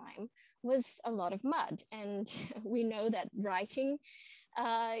at the time was a lot of mud. And we know that writing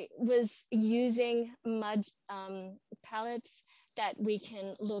was using mud palettes that we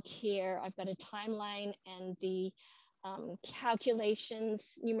can look here. I've got a timeline, and the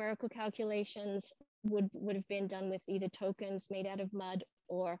calculations, numerical calculations would have been done with either tokens made out of mud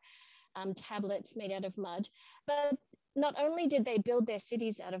or tablets made out of mud. But not only did they build their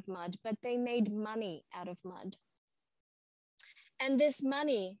cities out of mud, but they made money out of mud. And this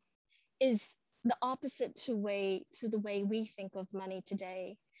money is the opposite to the way we think of money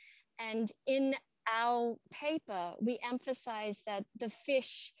today. And in our paper, we emphasize that the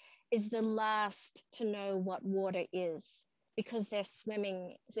fish is the last to know what water is, because they're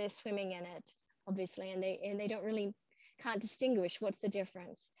swimming in it, obviously, and they don't really can't distinguish what's the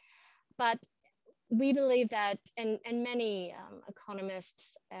difference. But we believe that, and many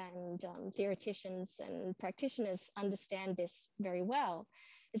economists and theoreticians and practitioners understand this very well,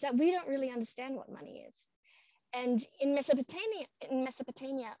 is that we don't really understand what money is. And in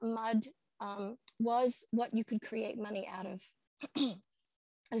Mesopotamia, mud was what you could create money out of. It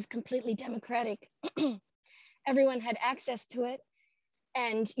was completely democratic. Everyone had access to it,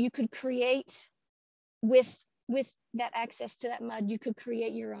 and you could create with that access to that mud, you could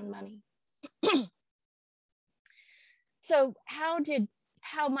create your own money. So how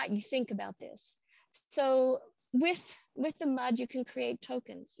might you think about this? So with the mud, you can create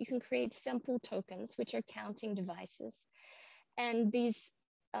tokens. You can create simple tokens, which are counting devices. And these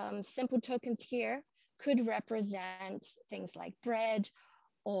simple tokens here could represent things like bread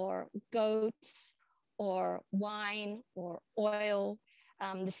or goats or wine or oil.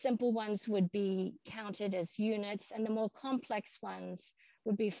 The simple ones would be counted as units, and the more complex ones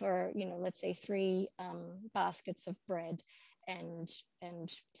would be for, you know, let's say 3 baskets of bread and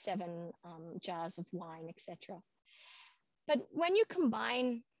 7 jars of wine, etc. But when you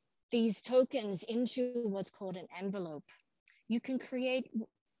combine these tokens into what's called an envelope, you can create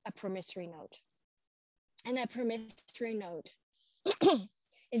a promissory note. And that promissory note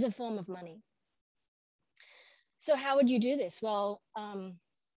is a form of money. So how would you do this? Well,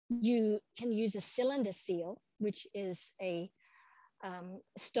 you can use a cylinder seal, which is a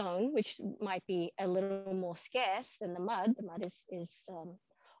stone, which might be a little more scarce than the mud. The mud is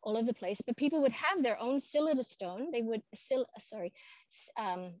all over the place, but people would have their own cylinder stone. They would,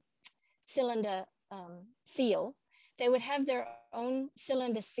 cylinder seal. They would have their own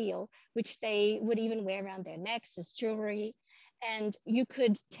cylinder seal, which they would even wear around their necks as jewelry. And you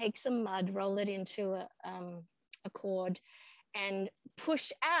could take some mud, roll it into a cord, and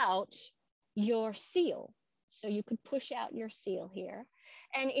push out your seal. So you could push out your seal here.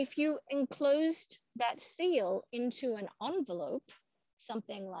 And if you enclosed that seal into an envelope,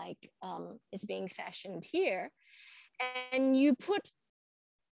 something like is being fashioned here, and you put,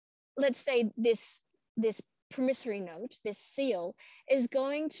 let's say this promissory note, this seal, is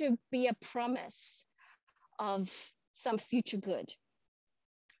going to be a promise of some future good.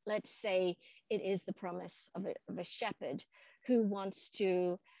 Let's say it is the promise of a shepherd who wants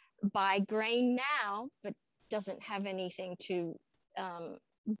to buy grain now, but doesn't have anything to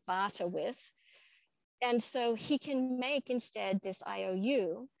barter with. And so he can make instead this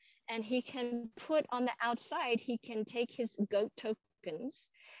IOU, and he can put on the outside, he can take his goat tokens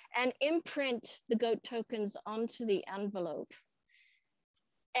and imprint the goat tokens onto the envelope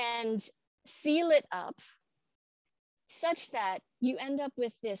and seal it up such that you end up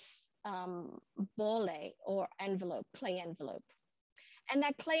with this bole or envelope, clay envelope. And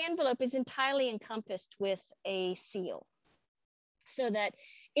that clay envelope is entirely encompassed with a seal, so that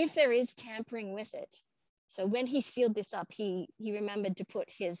if there is tampering with it, so when he sealed this up, he remembered to put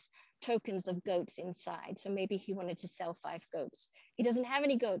his tokens of goats inside. So maybe he wanted to sell 5 goats. He doesn't have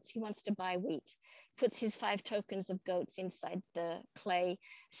any goats. He wants to buy wheat, puts his 5 tokens of goats inside the clay,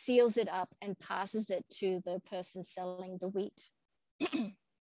 seals it up, and passes it to the person selling the wheat.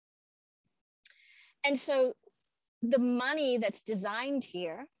 And so the money that's designed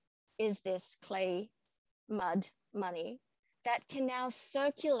here is this clay mud money that can now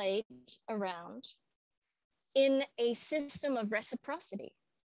circulate around in a system of reciprocity.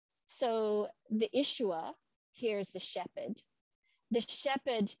 So the issuer, here's the shepherd. The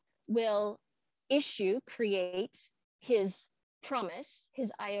shepherd will create his promise,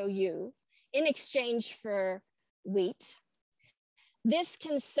 his IOU, in exchange for wheat. This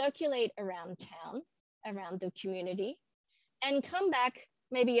can circulate around town, around the community, and come back.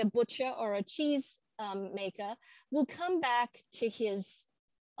 Maybe a butcher or a cheese maker will come back to him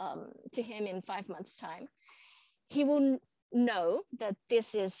in 5 months' time. He will know that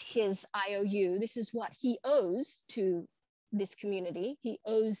this is his IOU. This is what he owes to this community. He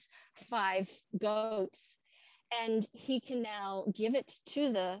owes 5 goats, and he can now give it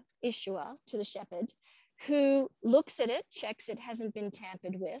to the issuer, to the shepherd, who looks at it, checks it hasn't been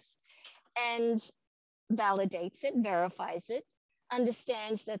tampered with, and validates it, verifies it,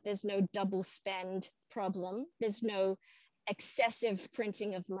 understands that there's no double spend problem, there's no excessive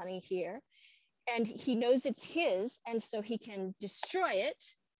printing of money here, and he knows it's his, and so he can destroy it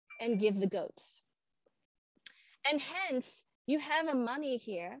and give the goats. And hence, you have a money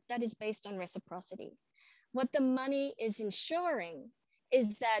here that is based on reciprocity. What the money is ensuring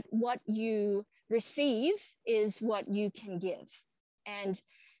is that what you receive is what you can give. And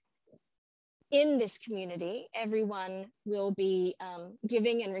in this community, everyone will be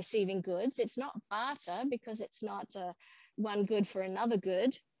giving and receiving goods. It's not barter because it's not one good for another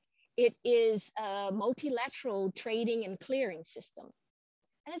good. It is a multilateral trading and clearing system.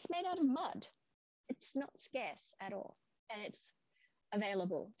 And it's made out of mud. It's not scarce at all. And it's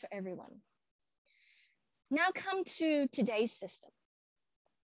available for everyone. Now come to today's system.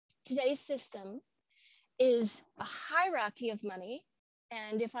 Today's system is a hierarchy of money.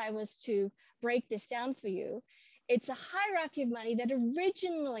 And if I was to break this down for you, it's a hierarchy of money that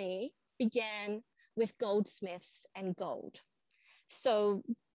originally began with goldsmiths and gold. So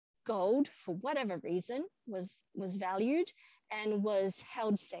gold, for whatever reason, was valued and was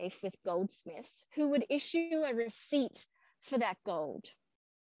held safe with goldsmiths who would issue a receipt for that gold.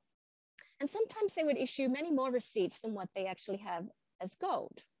 And sometimes they would issue many more receipts than what they actually have as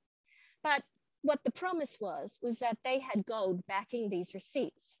gold. But what the promise was that they had gold backing these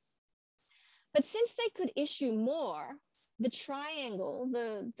receipts. But since they could issue more, the triangle,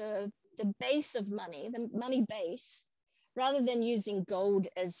 the base of money, the money base, rather than using gold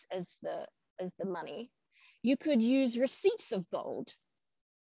as the money, you could use receipts of gold,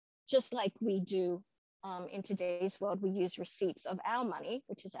 just like we do in today's world. We use receipts of our money,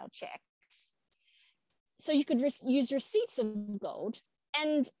 which is our checks. So you could use receipts of gold,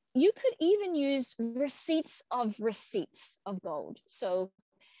 and you could even use receipts of gold. So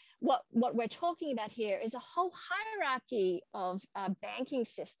what we're talking about here is a whole hierarchy of a banking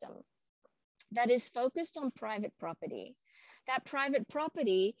system that is focused on private property. That private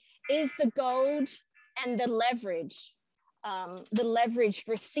property is the gold and the leveraged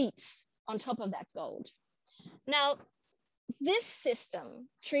receipts on top of that gold. Now, this system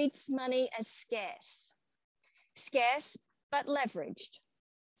treats money as scarce but leveraged.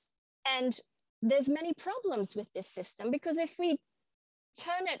 And there's many problems with this system, because if we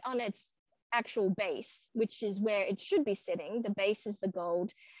turn it on its actual base, which is where it should be sitting, the base is the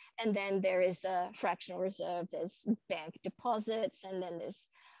gold, and then there is a fractional reserve, there's bank deposits, and then there's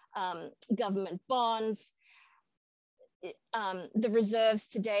government bonds. The reserves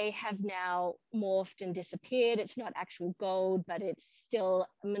today have now morphed and disappeared. It's not actual gold, but it's still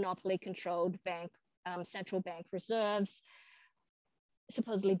monopoly controlled central bank reserves,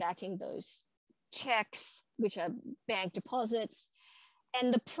 supposedly backing those checks, which are bank deposits.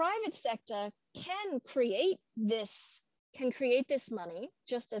 And the private sector can create this money,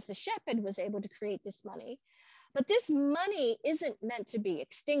 just as the shepherd was able to create this money. But this money isn't meant to be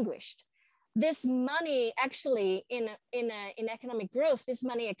extinguished. This money actually, in economic growth, this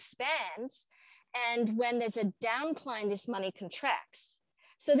money expands. And when there's a downcline, this money contracts.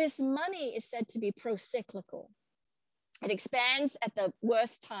 So this money is said to be pro-cyclical. It expands at the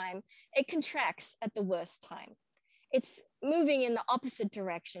worst time. It contracts at the worst time. It's moving in the opposite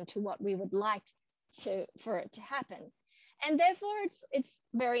direction to what we would like for it to happen. And therefore, it's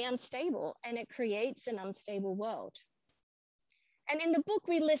very unstable, and it creates an unstable world. And in the book,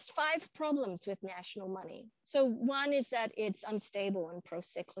 we list 5 problems with national money. So one is that it's unstable and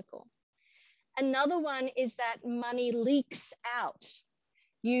pro-cyclical. Another one is that money leaks out.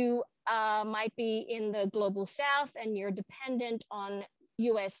 You might be in the global south and you're dependent on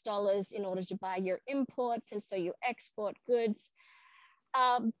US dollars in order to buy your imports, and so you export goods.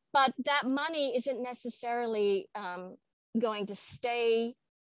 But that money isn't necessarily going to stay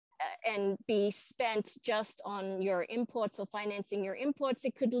and be spent just on your imports or financing your imports.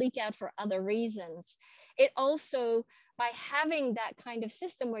 It could leak out for other reasons. It also, by having that kind of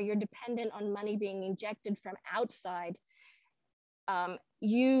system where you're dependent on money being injected from outside,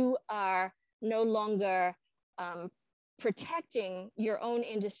 you are no longer protecting your own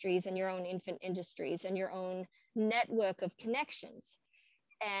industries and your own infant industries and your own network of connections.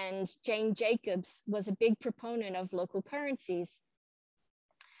 And Jane Jacobs was a big proponent of local currencies.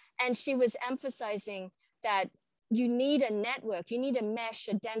 And she was emphasizing that you need a network, you need a mesh,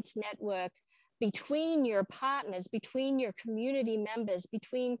 a dense network between your partners, between your community members,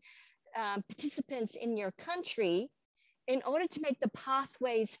 between participants in your country, in order to make the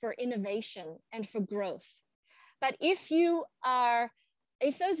pathways for innovation and for growth. But if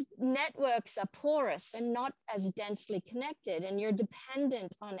those networks are porous and not as densely connected, and you're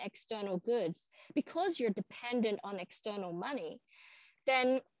dependent on external goods because you're dependent on external money,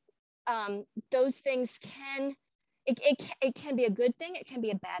 then those things it can be a good thing, it can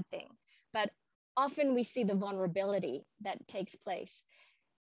be a bad thing. But often we see the vulnerability that takes place.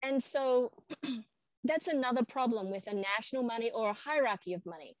 And so that's another problem with a national money or a hierarchy of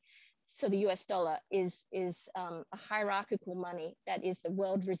money. So the US dollar is a hierarchical money that is the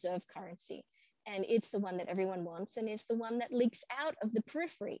world reserve currency. And it's the one that everyone wants. And it's the one that leaks out of the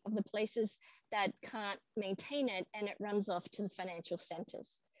periphery of the places that can't maintain it. And it runs off to the financial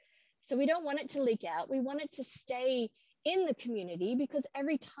centers. So we don't want it to leak out. We want it to stay in the community, because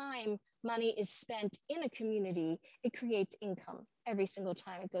every time money is spent in a community, it creates income every single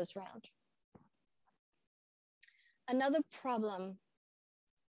time it goes around. Another problem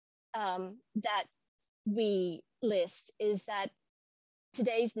that we list is that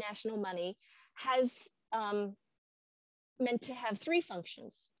today's national money has meant to have three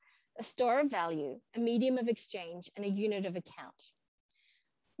functions: a store of value, a medium of exchange, and a unit of account.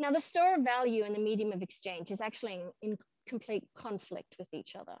 Now, the store of value and the medium of exchange is actually in complete conflict with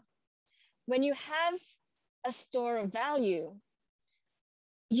each other. When you have a store of value,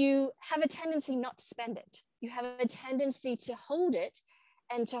 you have a tendency not to spend it. You have a tendency to hold it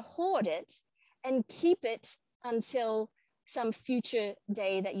and to hoard it and keep it until some future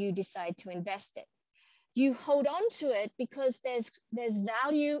day that you decide to invest it. You hold on to it because there's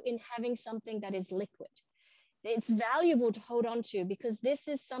value in having something that is liquid. It's valuable to hold on to because this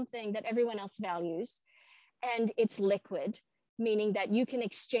is something that everyone else values, and it's liquid, meaning that you can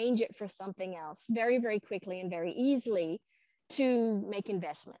exchange it for something else very, very quickly and very easily to make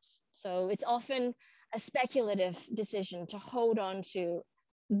investments. So it's often a speculative decision to hold on to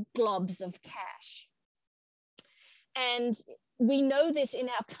globs of cash. And we know this in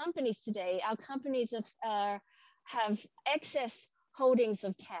our companies today. Our companies have excess holdings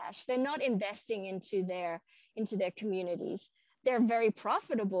of cash. They're not investing into their communities. They're very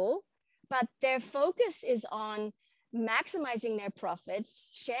profitable, but their focus is on maximizing their profits,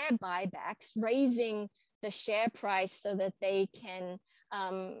 share buybacks, raising the share price so that they can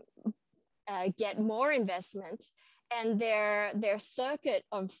get more investment. And their circuit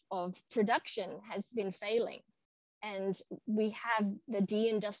of production has been failing. And we have the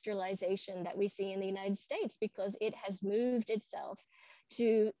deindustrialization that we see in the United States because it has moved itself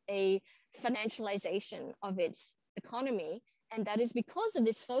to a financialization of its economy. And that is because of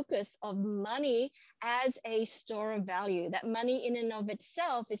this focus of money as a store of value. That money in and of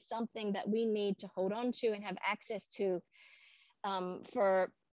itself is something that we need to hold on to and have access to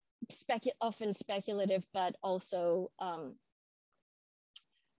for often speculative, but also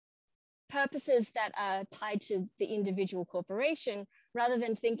purposes that are tied to the individual corporation, rather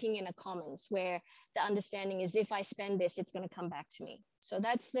than thinking in a commons where the understanding is if I spend this, it's going to come back to me. So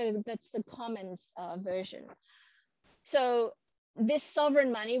that's the commons version. So this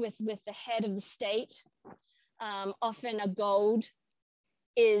sovereign money with the head of the state, often a gold,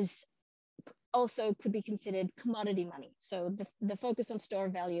 is also could be considered commodity money. So the focus on store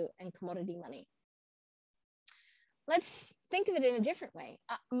of value and commodity money. Let's think of it in a different way.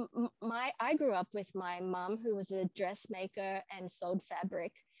 I grew up with my mom, who was a dressmaker and sold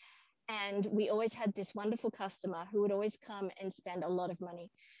fabric. And we always had this wonderful customer who would always come and spend a lot of money.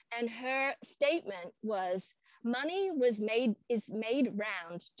 And her statement was, money is made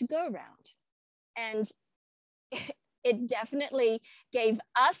round to go round. And it definitely gave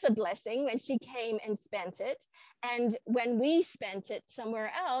us a blessing when she came and spent it. And when we spent it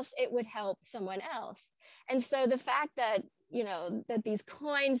somewhere else, it would help someone else. And so the fact that, that these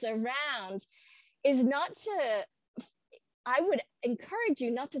coins are round is not to, I would encourage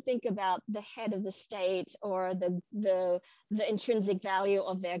you not to think about the head of the state or the intrinsic value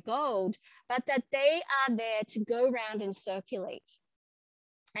of their gold, but that they are there to go around and circulate.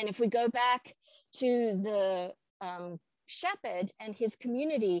 And if we go back to the shepherd and his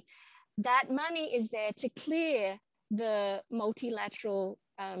community, that money is there to clear the multilateral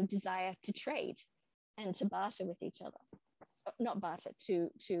desire to trade and to barter with each other. Not barter,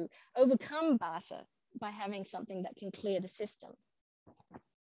 to overcome barter, by having something that can clear the system.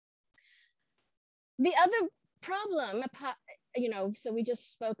 The other problem, so we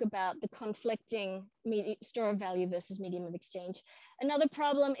just spoke about the conflicting store of value versus medium of exchange. Another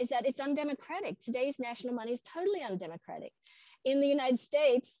problem is that it's undemocratic. Today's national money is totally undemocratic. In the United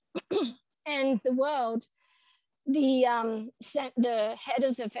States and the world, the head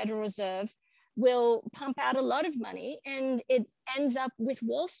of the Federal Reserve will pump out a lot of money and it ends up with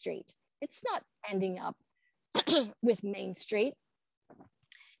Wall Street. It's not ending up with Main Street.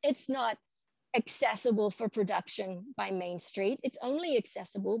 It's not accessible for production by Main Street. It's only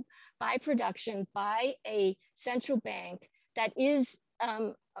accessible by production by a central bank that is,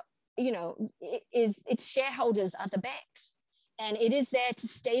 its shareholders are the banks. And it is there to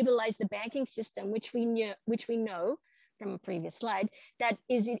stabilize the banking system, which we know from a previous slide, that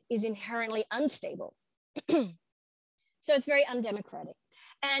is inherently unstable. So it's very undemocratic.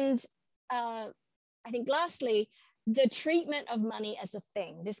 And I think lastly, the treatment of money as a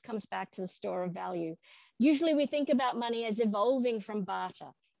thing. This comes back to the store of value. Usually we think about money as evolving from barter.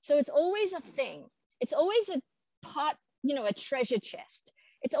 So it's always a thing. It's always a pot, a treasure chest.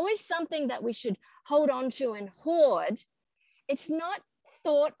 It's always something that we should hold on to and hoard. It's not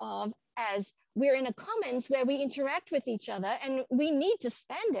thought of as we're in a commons where we interact with each other and we need to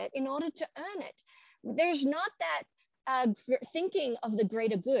spend it in order to earn it. There's not that thinking of the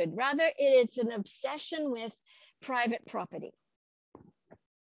greater good. Rather, it's an obsession with private property.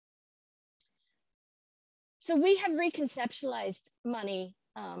 So we have reconceptualized money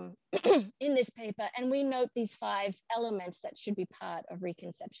in this paper, and we note these 5 elements that should be part of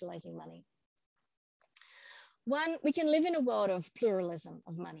reconceptualizing money. One, we can live in a world of pluralism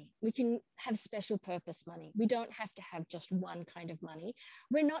of money. We can have special purpose money. We don't have to have just one kind of money.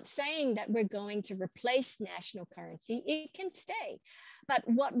 We're not saying that we're going to replace national currency. It can stay. But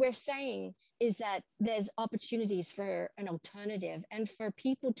what we're saying is that there's opportunities for an alternative and for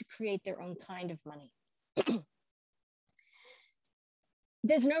people to create their own kind of money.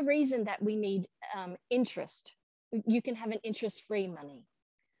 There's no reason that we need interest. You can have an interest-free money.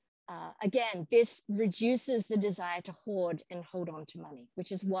 Again, this reduces the desire to hoard and hold on to money,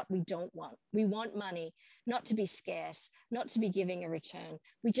 which is what we don't want. We want money not to be scarce, not to be giving a return.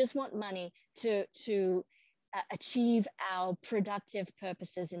 We just want money to achieve our productive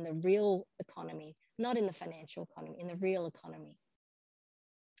purposes in the real economy, not in the financial economy, in the real economy.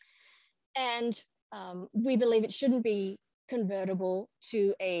 And we believe it shouldn't be convertible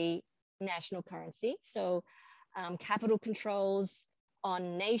to a national currency. So capital controls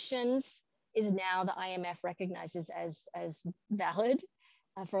on nations is now the IMF recognizes as valid.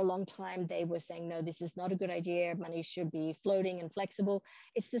 For a long time, they were saying, no, this is not a good idea. Money should be floating and flexible.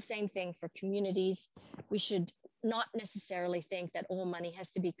 It's the same thing for communities. We should not necessarily think that all money has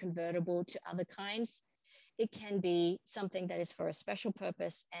to be convertible to other kinds. It can be something that is for a special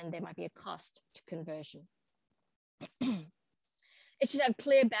purpose, and there might be a cost to conversion. It should have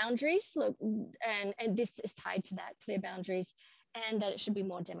clear boundaries, look, and this is tied to that, clear boundaries, and that it should be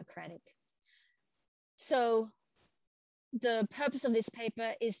more democratic. So the purpose of this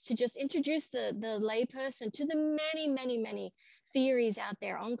paper is to just introduce the layperson to the many theories out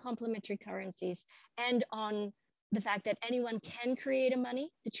there on complementary currencies and on the fact that anyone can create a money.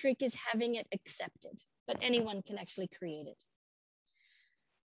 The trick is having it accepted, but anyone can actually create it.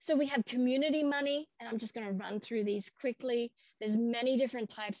 So we have community money, and I'm just going to run through these quickly. There's many different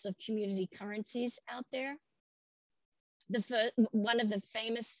types of community currencies out there. One of the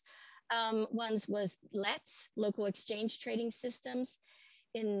famous ones was LETS, Local Exchange Trading Systems.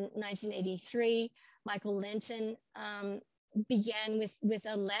 In 1983, Michael Linton began with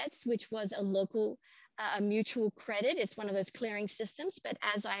a LETS, which was a local mutual credit. It's one of those clearing systems, but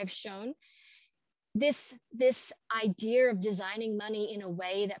as I have shown, this idea of designing money in a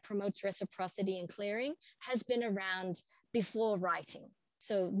way that promotes reciprocity and clearing has been around before writing.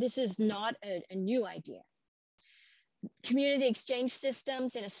 So this is not a new idea. Community exchange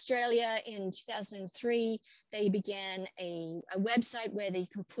systems in Australia in 2003, they began a website where they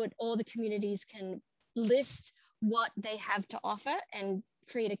can put, all the communities can list what they have to offer and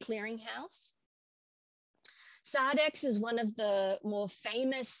create a clearinghouse. SARDEX is one of the more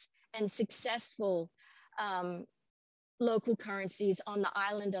famous and successful local currencies on the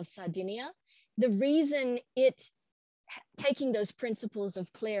island of Sardinia. The reason taking those principles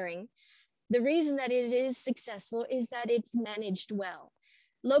of clearing, the reason that it is successful is that it's managed well.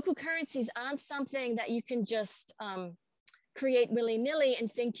 Local currencies aren't something that you can just create willy-nilly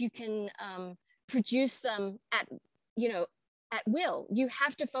and think you can produce them at, at will. You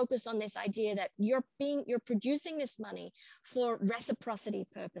have to focus on this idea that you're producing this money for reciprocity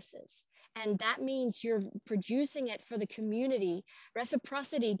purposes. And that means you're producing it for the community.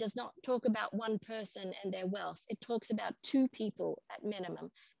 Reciprocity does not talk about one person and their wealth. It talks about two people at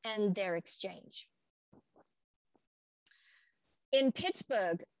minimum and their exchange. In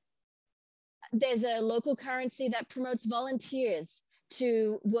Pittsburgh, there's a local currency that promotes volunteers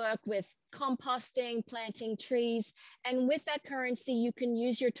to work with composting, planting trees, and with that currency, you can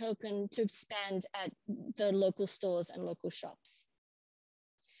use your token to spend at the local stores and local shops.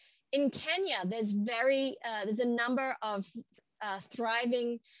 In Kenya, there's a number of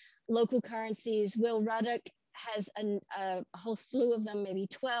thriving local currencies. Will Ruddock has a whole slew of them, maybe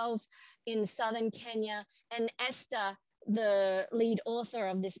 12 in southern Kenya, and Esther, the lead author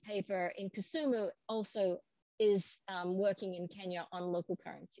of this paper in Kisumu, also is working in Kenya on local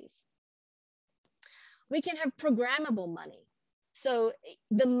currencies. We can have programmable money. So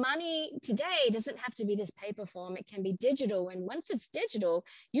the money today doesn't have to be this paper form, it can be digital. And once it's digital,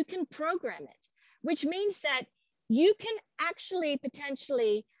 you can program it, which means that you can actually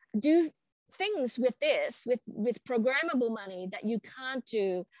potentially do things with this, with programmable money that you can't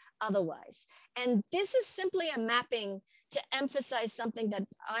do otherwise. And this is simply a mapping to emphasize something that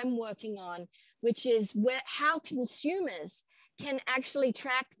I'm working on, which is how consumers can actually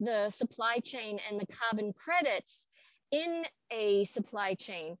track the supply chain and the carbon credits in a supply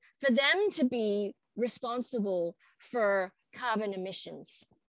chain for them to be responsible for carbon emissions.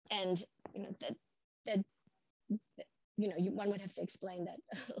 And one would have to explain that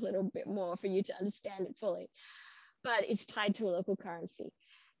a little bit more for you to understand it fully, but it's tied to a local currency.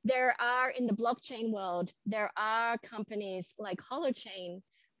 There are, in the blockchain world, there are companies like Holochain,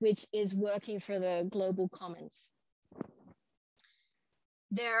 which is working for the global commons.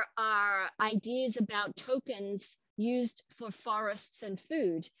 There are ideas about tokens used for forests and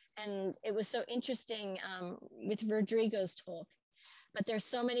food. And it was so interesting with Rodrigo's talk. But there's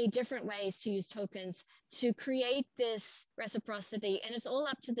so many different ways to use tokens to create this reciprocity. And it's all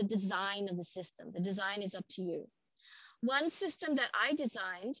up to the design of the system. The design is up to you. One system that I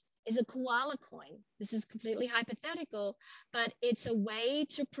designed is a koala coin. This is completely hypothetical, but it's a way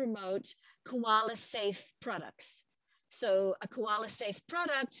to promote koala safe products. So a koala safe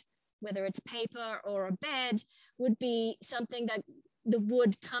product, whether it's paper or a bed, would be something that the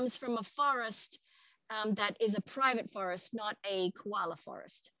wood comes from a forest that is a private forest, not a koala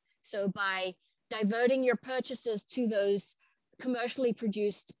forest. So by diverting your purchases to those commercially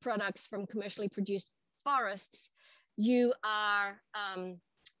produced products from commercially produced forests, you are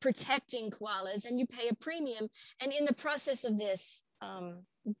protecting koalas and you pay a premium. And in the process of this,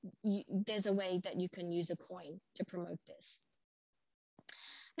 there's a way that you can use a coin to promote this.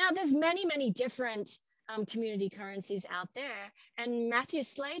 Now, there's many, many different community currencies out there. And Matthew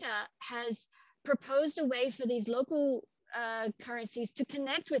Slater has proposed a way for these local currencies to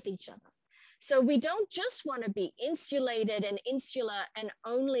connect with each other. So we don't just want to be insulated and insular and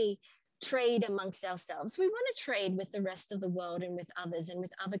only trade amongst ourselves. We want to trade with the rest of the world and with others and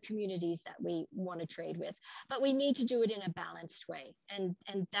with other communities that we want to trade with, but we need to do it in a balanced way. And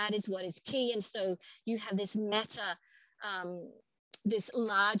that is what is key. And so you have this meta, this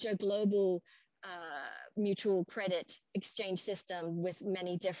larger global mutual credit exchange system with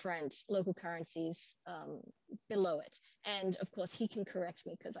many different local currencies below it. And of course, he can correct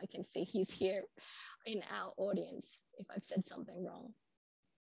me because I can see he's here in our audience if I've said something wrong.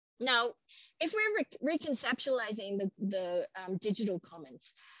 Now, if we're reconceptualizing the digital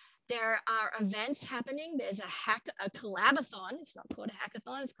commons, there are events happening. There's a collabathon. It's not called a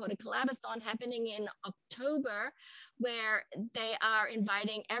hackathon. It's called a collabathon happening in October, where they are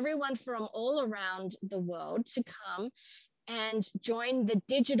inviting everyone from all around the world to come and join the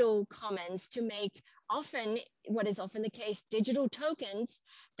digital commons to make what is often the case, digital tokens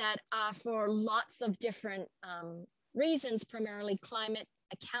that are for lots of different reasons, primarily climate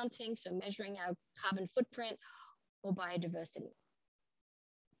accounting, so measuring our carbon footprint, or biodiversity.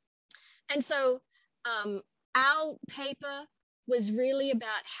 And so our paper was really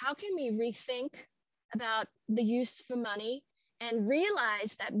about how can we rethink about the use for money and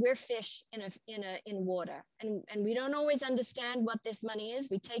realize that we're fish in water, and we don't always understand what this money is.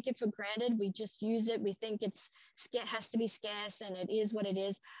 We take it for granted. We just use it. We think it has to be scarce, and it is what it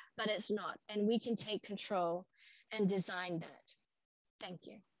is, but it's not. And we can take control and design that. Thank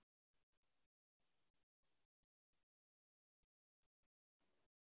you.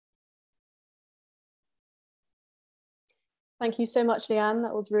 Thank you so much, Leanne.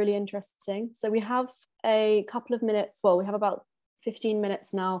 That was really interesting. So we have a couple of minutes. Well, we have about 15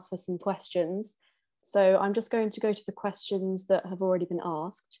 minutes now for some questions. So I'm just going to go to the questions that have already been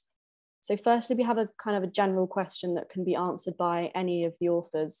asked. So firstly, we have a kind of a general question that can be answered by any of the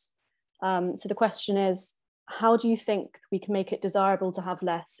authors. So the question is, how do you think we can make it desirable to have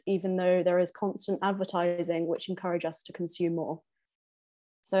less, even though there is constant advertising which encourage us to consume more?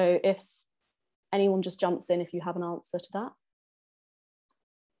 So if anyone just jumps in, if you have an answer to that.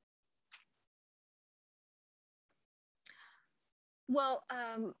 Well,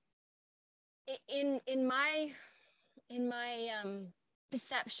 in my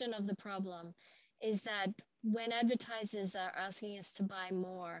perception of the problem is that when advertisers are asking us to buy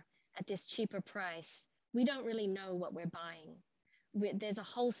more at this cheaper price, we don't really know what we're buying. There's a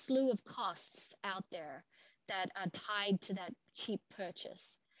whole slew of costs out there that are tied to that cheap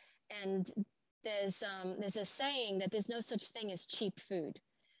purchase. And there's a saying that there's no such thing as cheap food.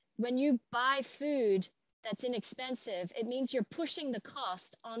 When you buy food that's inexpensive, it means you're pushing the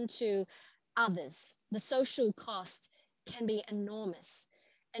cost onto others. The social cost can be enormous.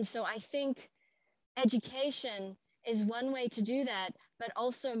 And so I think education is one way to do that, but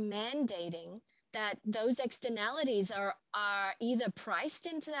also mandating that those externalities are either priced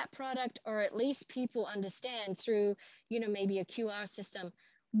into that product, or at least people understand through, maybe a QR system,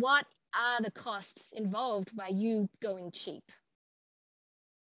 what are the costs involved by you going cheap.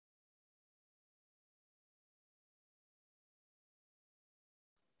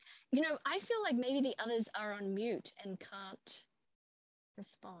 I feel like maybe the others are on mute and can't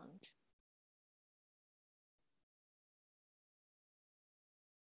respond.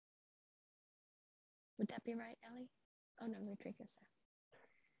 Would that be right, Ellie? Oh no, Rodrigo's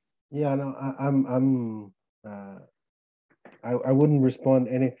there. Yeah, no, I wouldn't respond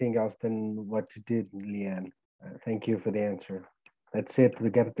anything else than what you did, Leanne. Thank you for the answer. That's it. We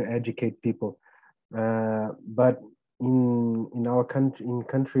got to educate people. But in our country, in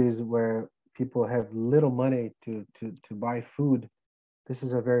countries where people have little money to buy food, this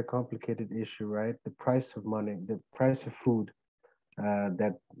is a very complicated issue, right? The price of money, the price of food,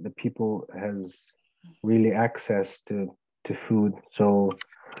 that the people has really access to food. So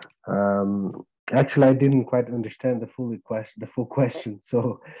actually, I didn't quite understand the full question.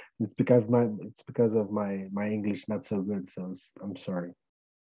 So it's because of my English not so good. So I'm sorry.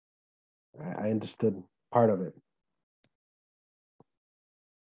 I understood part of it.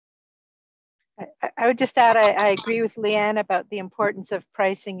 I would just add, I agree with Leanne about the importance of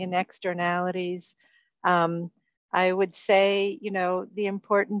pricing and externalities. I would say, the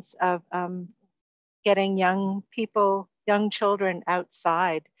importance of getting young children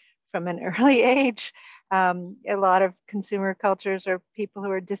outside from an early age. A lot of consumer cultures are people who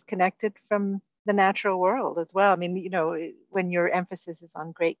are disconnected from the natural world as well. I mean, when your emphasis is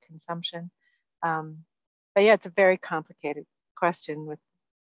on great consumption. But yeah, it's a very complicated question with,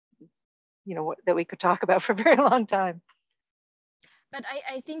 that we could talk about for a very long time. But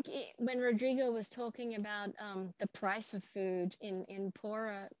I think when Rodrigo was talking about the price of food in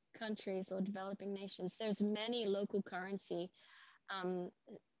poorer countries or developing nations, there's many local currency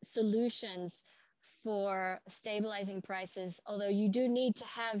solutions for stabilizing prices, although you do need to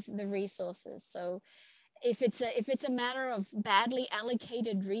have the resources. So if it's a matter of badly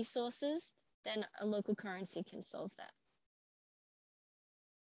allocated resources, then a local currency can solve that.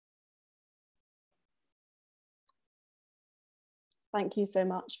 Thank you so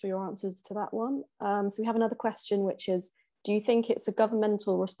much for your answers to that one. So we have another question, which is, do you think it's a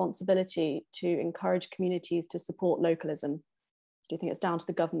governmental responsibility to encourage communities to support localism? Do you think it's down to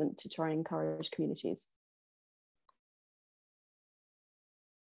the government to try and encourage communities?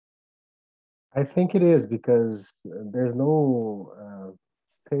 I think it is, because there's no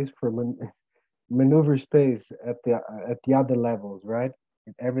space for maneuver space at the other levels, right?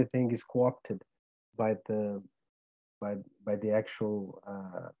 Everything is co-opted by the actual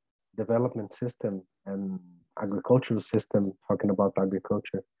development system and agricultural system. Talking about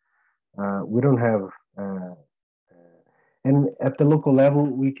agriculture, we don't have, and at the local level,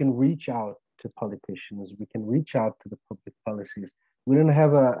 we can reach out to politicians. We can reach out to the public policies. We don't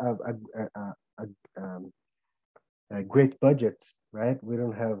have a great budgets, right? We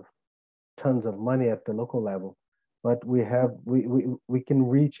don't have tons of money at the local level, but we can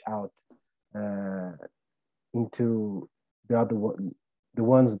reach out into the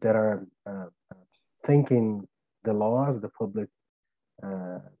ones that are thinking the laws, the public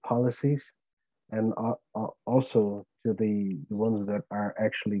policies, and also to the ones that are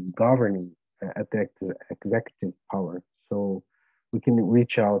actually governing at the executive power. So we can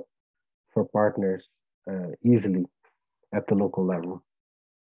reach out for partners easily at the local level.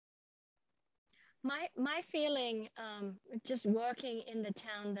 My feeling, just working in the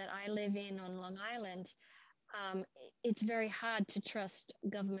town that I live in on Long Island, it's very hard to trust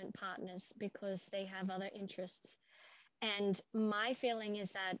government partners because they have other interests. And my feeling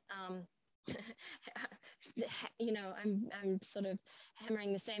is that, you know, I'm sort of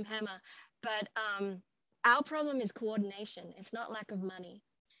hammering the same hammer, but our problem is coordination. It's not lack of money.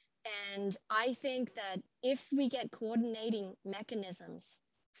 And I think that if we get coordinating mechanisms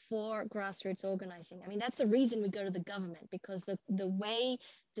for grassroots organizing, I mean, that's the reason we go to the government, because the way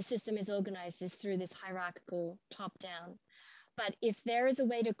the system is organized is through this hierarchical top down. But if there is a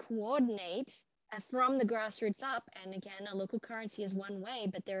way to coordinate from the grassroots up, and again, a local currency is one way,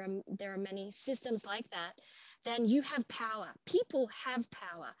 but there are many systems like that, then you have power. People have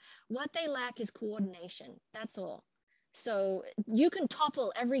power. What they lack is coordination. That's all. So you can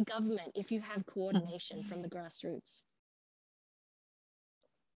topple every government if you have coordination from the grassroots.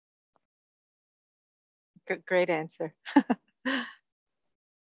 Great answer.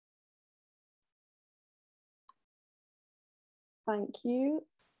 Thank you.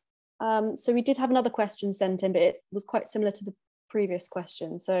 So we did have another question sent in, but it was quite similar to the previous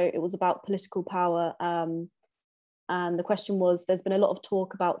question. So it was about political power. And the question was, there's been a lot of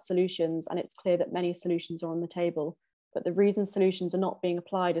talk about solutions, and it's clear that many solutions are on the table. But the reason solutions are not being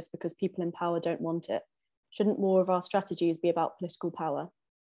applied is because people in power don't want it. Shouldn't more of our strategies be about political power?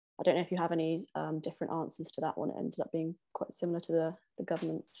 I don't know if you have any different answers to that one. It ended up being quite similar to the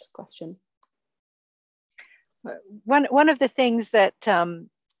government question. One of the things that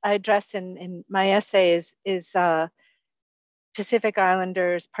I address in my essay is Pacific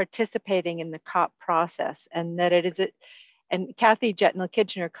Islanders participating in the COP process, and that it is and Kathy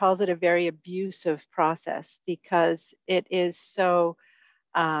Jetnil-Kitchener calls it a very abusive process because it is so,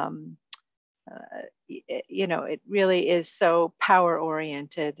 you know, it really is so power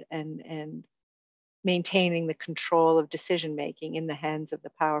oriented and maintaining the control of decision making in the hands of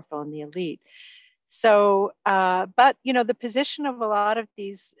the powerful and the elite. So, but you know, the position of a lot of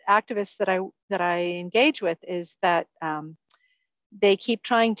these activists that I engage with is that they keep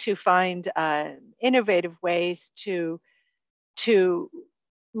trying to find innovative ways to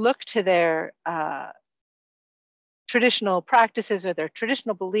look to their traditional practices or their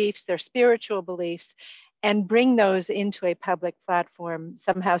traditional beliefs, their spiritual beliefs, and bring those into a public platform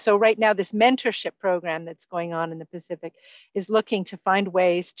somehow. So right now, this mentorship program that's going on in the Pacific is looking to find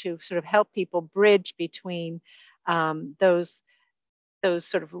ways to sort of help people bridge between those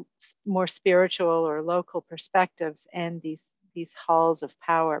sort of more spiritual or local perspectives and these halls of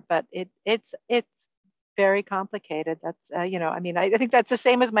power. But it's very complicated. That's you know, I mean, I think that's the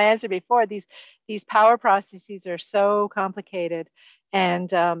same as my answer before. These power processes are so complicated,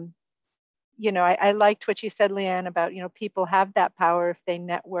 and you know, I liked what you said, Leanne, about, you know, people have that power if they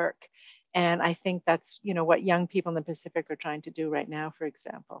network, and I think that's, you know, what young people in the Pacific are trying to do right now, for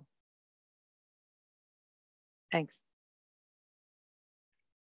example. Thanks.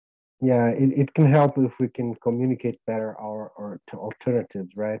 Yeah, it can help if we can communicate better our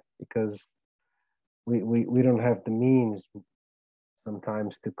alternatives, right? Because we don't have the means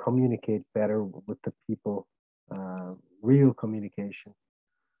sometimes to communicate better with the people, real communication.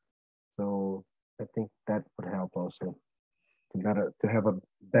 So I think that would help also to have a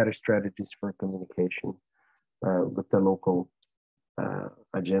better strategies for communication with the local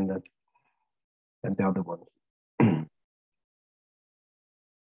agenda and the other ones.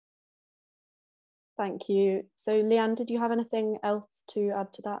 Thank you. So Leanne, did you have anything else to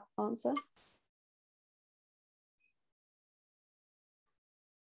add to that answer?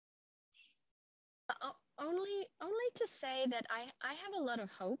 Only to say that I have a lot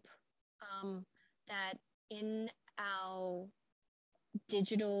of hope that in our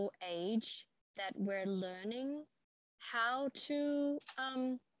digital age that we're learning how to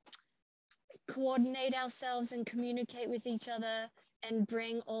coordinate ourselves and communicate with each other and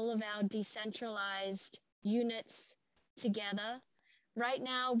bring all of our decentralized units together. Right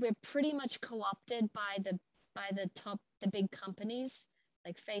now, we're pretty much co-opted by the big companies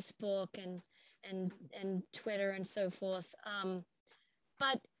like Facebook and Twitter and so forth.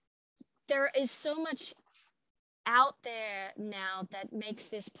 But there is so much out there now that makes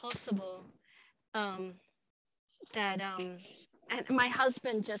this possible. And my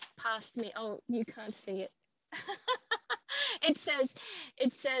husband just passed me. Oh, you can't see it. It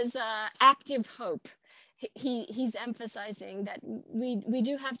says active hope. He's emphasizing that we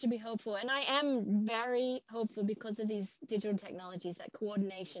do have to be hopeful, and I am very hopeful because of these digital technologies that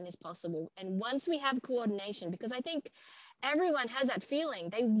coordination is possible. And once we have coordination, because I think everyone has that feeling,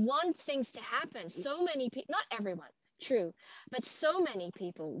 they want things to happen. So many people, not everyone, true. But so many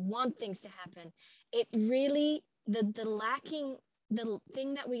people want things to happen. It really, the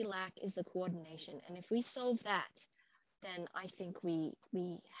thing that we lack is the coordination. And if we solve that, then I think we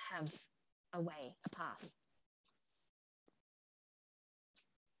have a way, a path.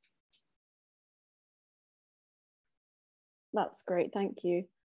 That's great, thank you.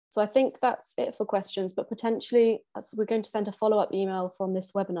 So I think that's it for questions, but potentially we're going to send a follow-up email from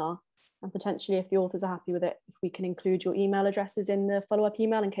this webinar, and potentially if the authors are happy with it, if we can include your email addresses in the follow-up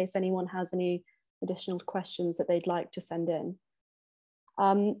email in case anyone has any additional questions that they'd like to send in.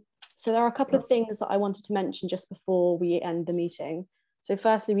 So there are a couple of things that I wanted to mention just before we end the meeting. So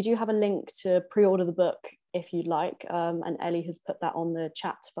firstly, we do have a link to pre-order the book if you'd like, and Ellie has put that on the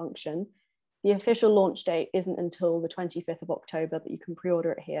chat function. The official launch date isn't until the 25th of October, but you can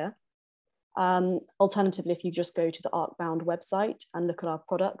pre-order it here. Alternatively, if you just go to the Arcbound website and look at our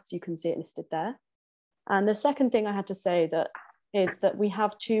products, you can see it listed there. And the second thing I had to say is that we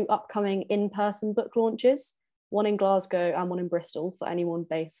have 2 upcoming in-person book launches, one in Glasgow and one in Bristol for anyone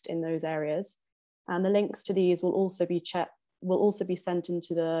based in those areas. And the links to these will also be sent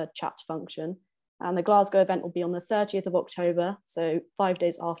into the chat function. And the Glasgow event will be on the 30th of October, so 5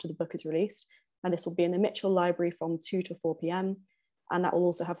 days after the book is released. And this will be in the Mitchell Library from 2 to 4 p.m. And that will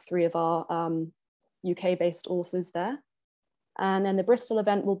also have 3 of our UK-based authors there. And then the Bristol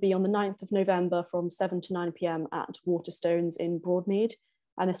event will be on the 9th of November from 7 to 9 p.m. at Waterstones in Broadmead.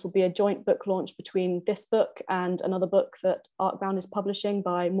 And this will be a joint book launch between this book and another book that Arcbound is publishing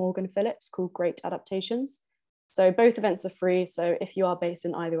by Morgan Phillips called Climate Adaptations. So both events are free. So if you are based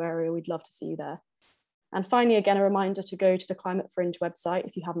in either area, we'd love to see you there. And finally, again, a reminder to go to the Climate Fringe website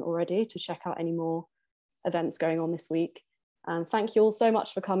if you haven't already to check out any more events going on this week. And thank you all so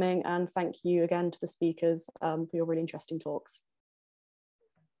much for coming, and thank you again to the speakers for your really interesting talks.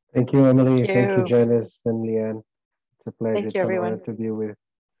 Thank you, Emily. Thank you, Janis and Leanne. It's a pleasure. Thank you, everyone. An honor to be with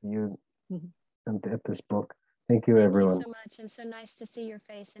you at this book. Thank you, everyone. Thank you so much, and so nice to see your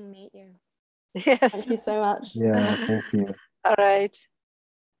face and meet you. Yes. Thank you so much. Yeah, thank you. All right.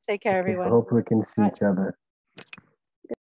 Take care, everyone. I hope we can see each other.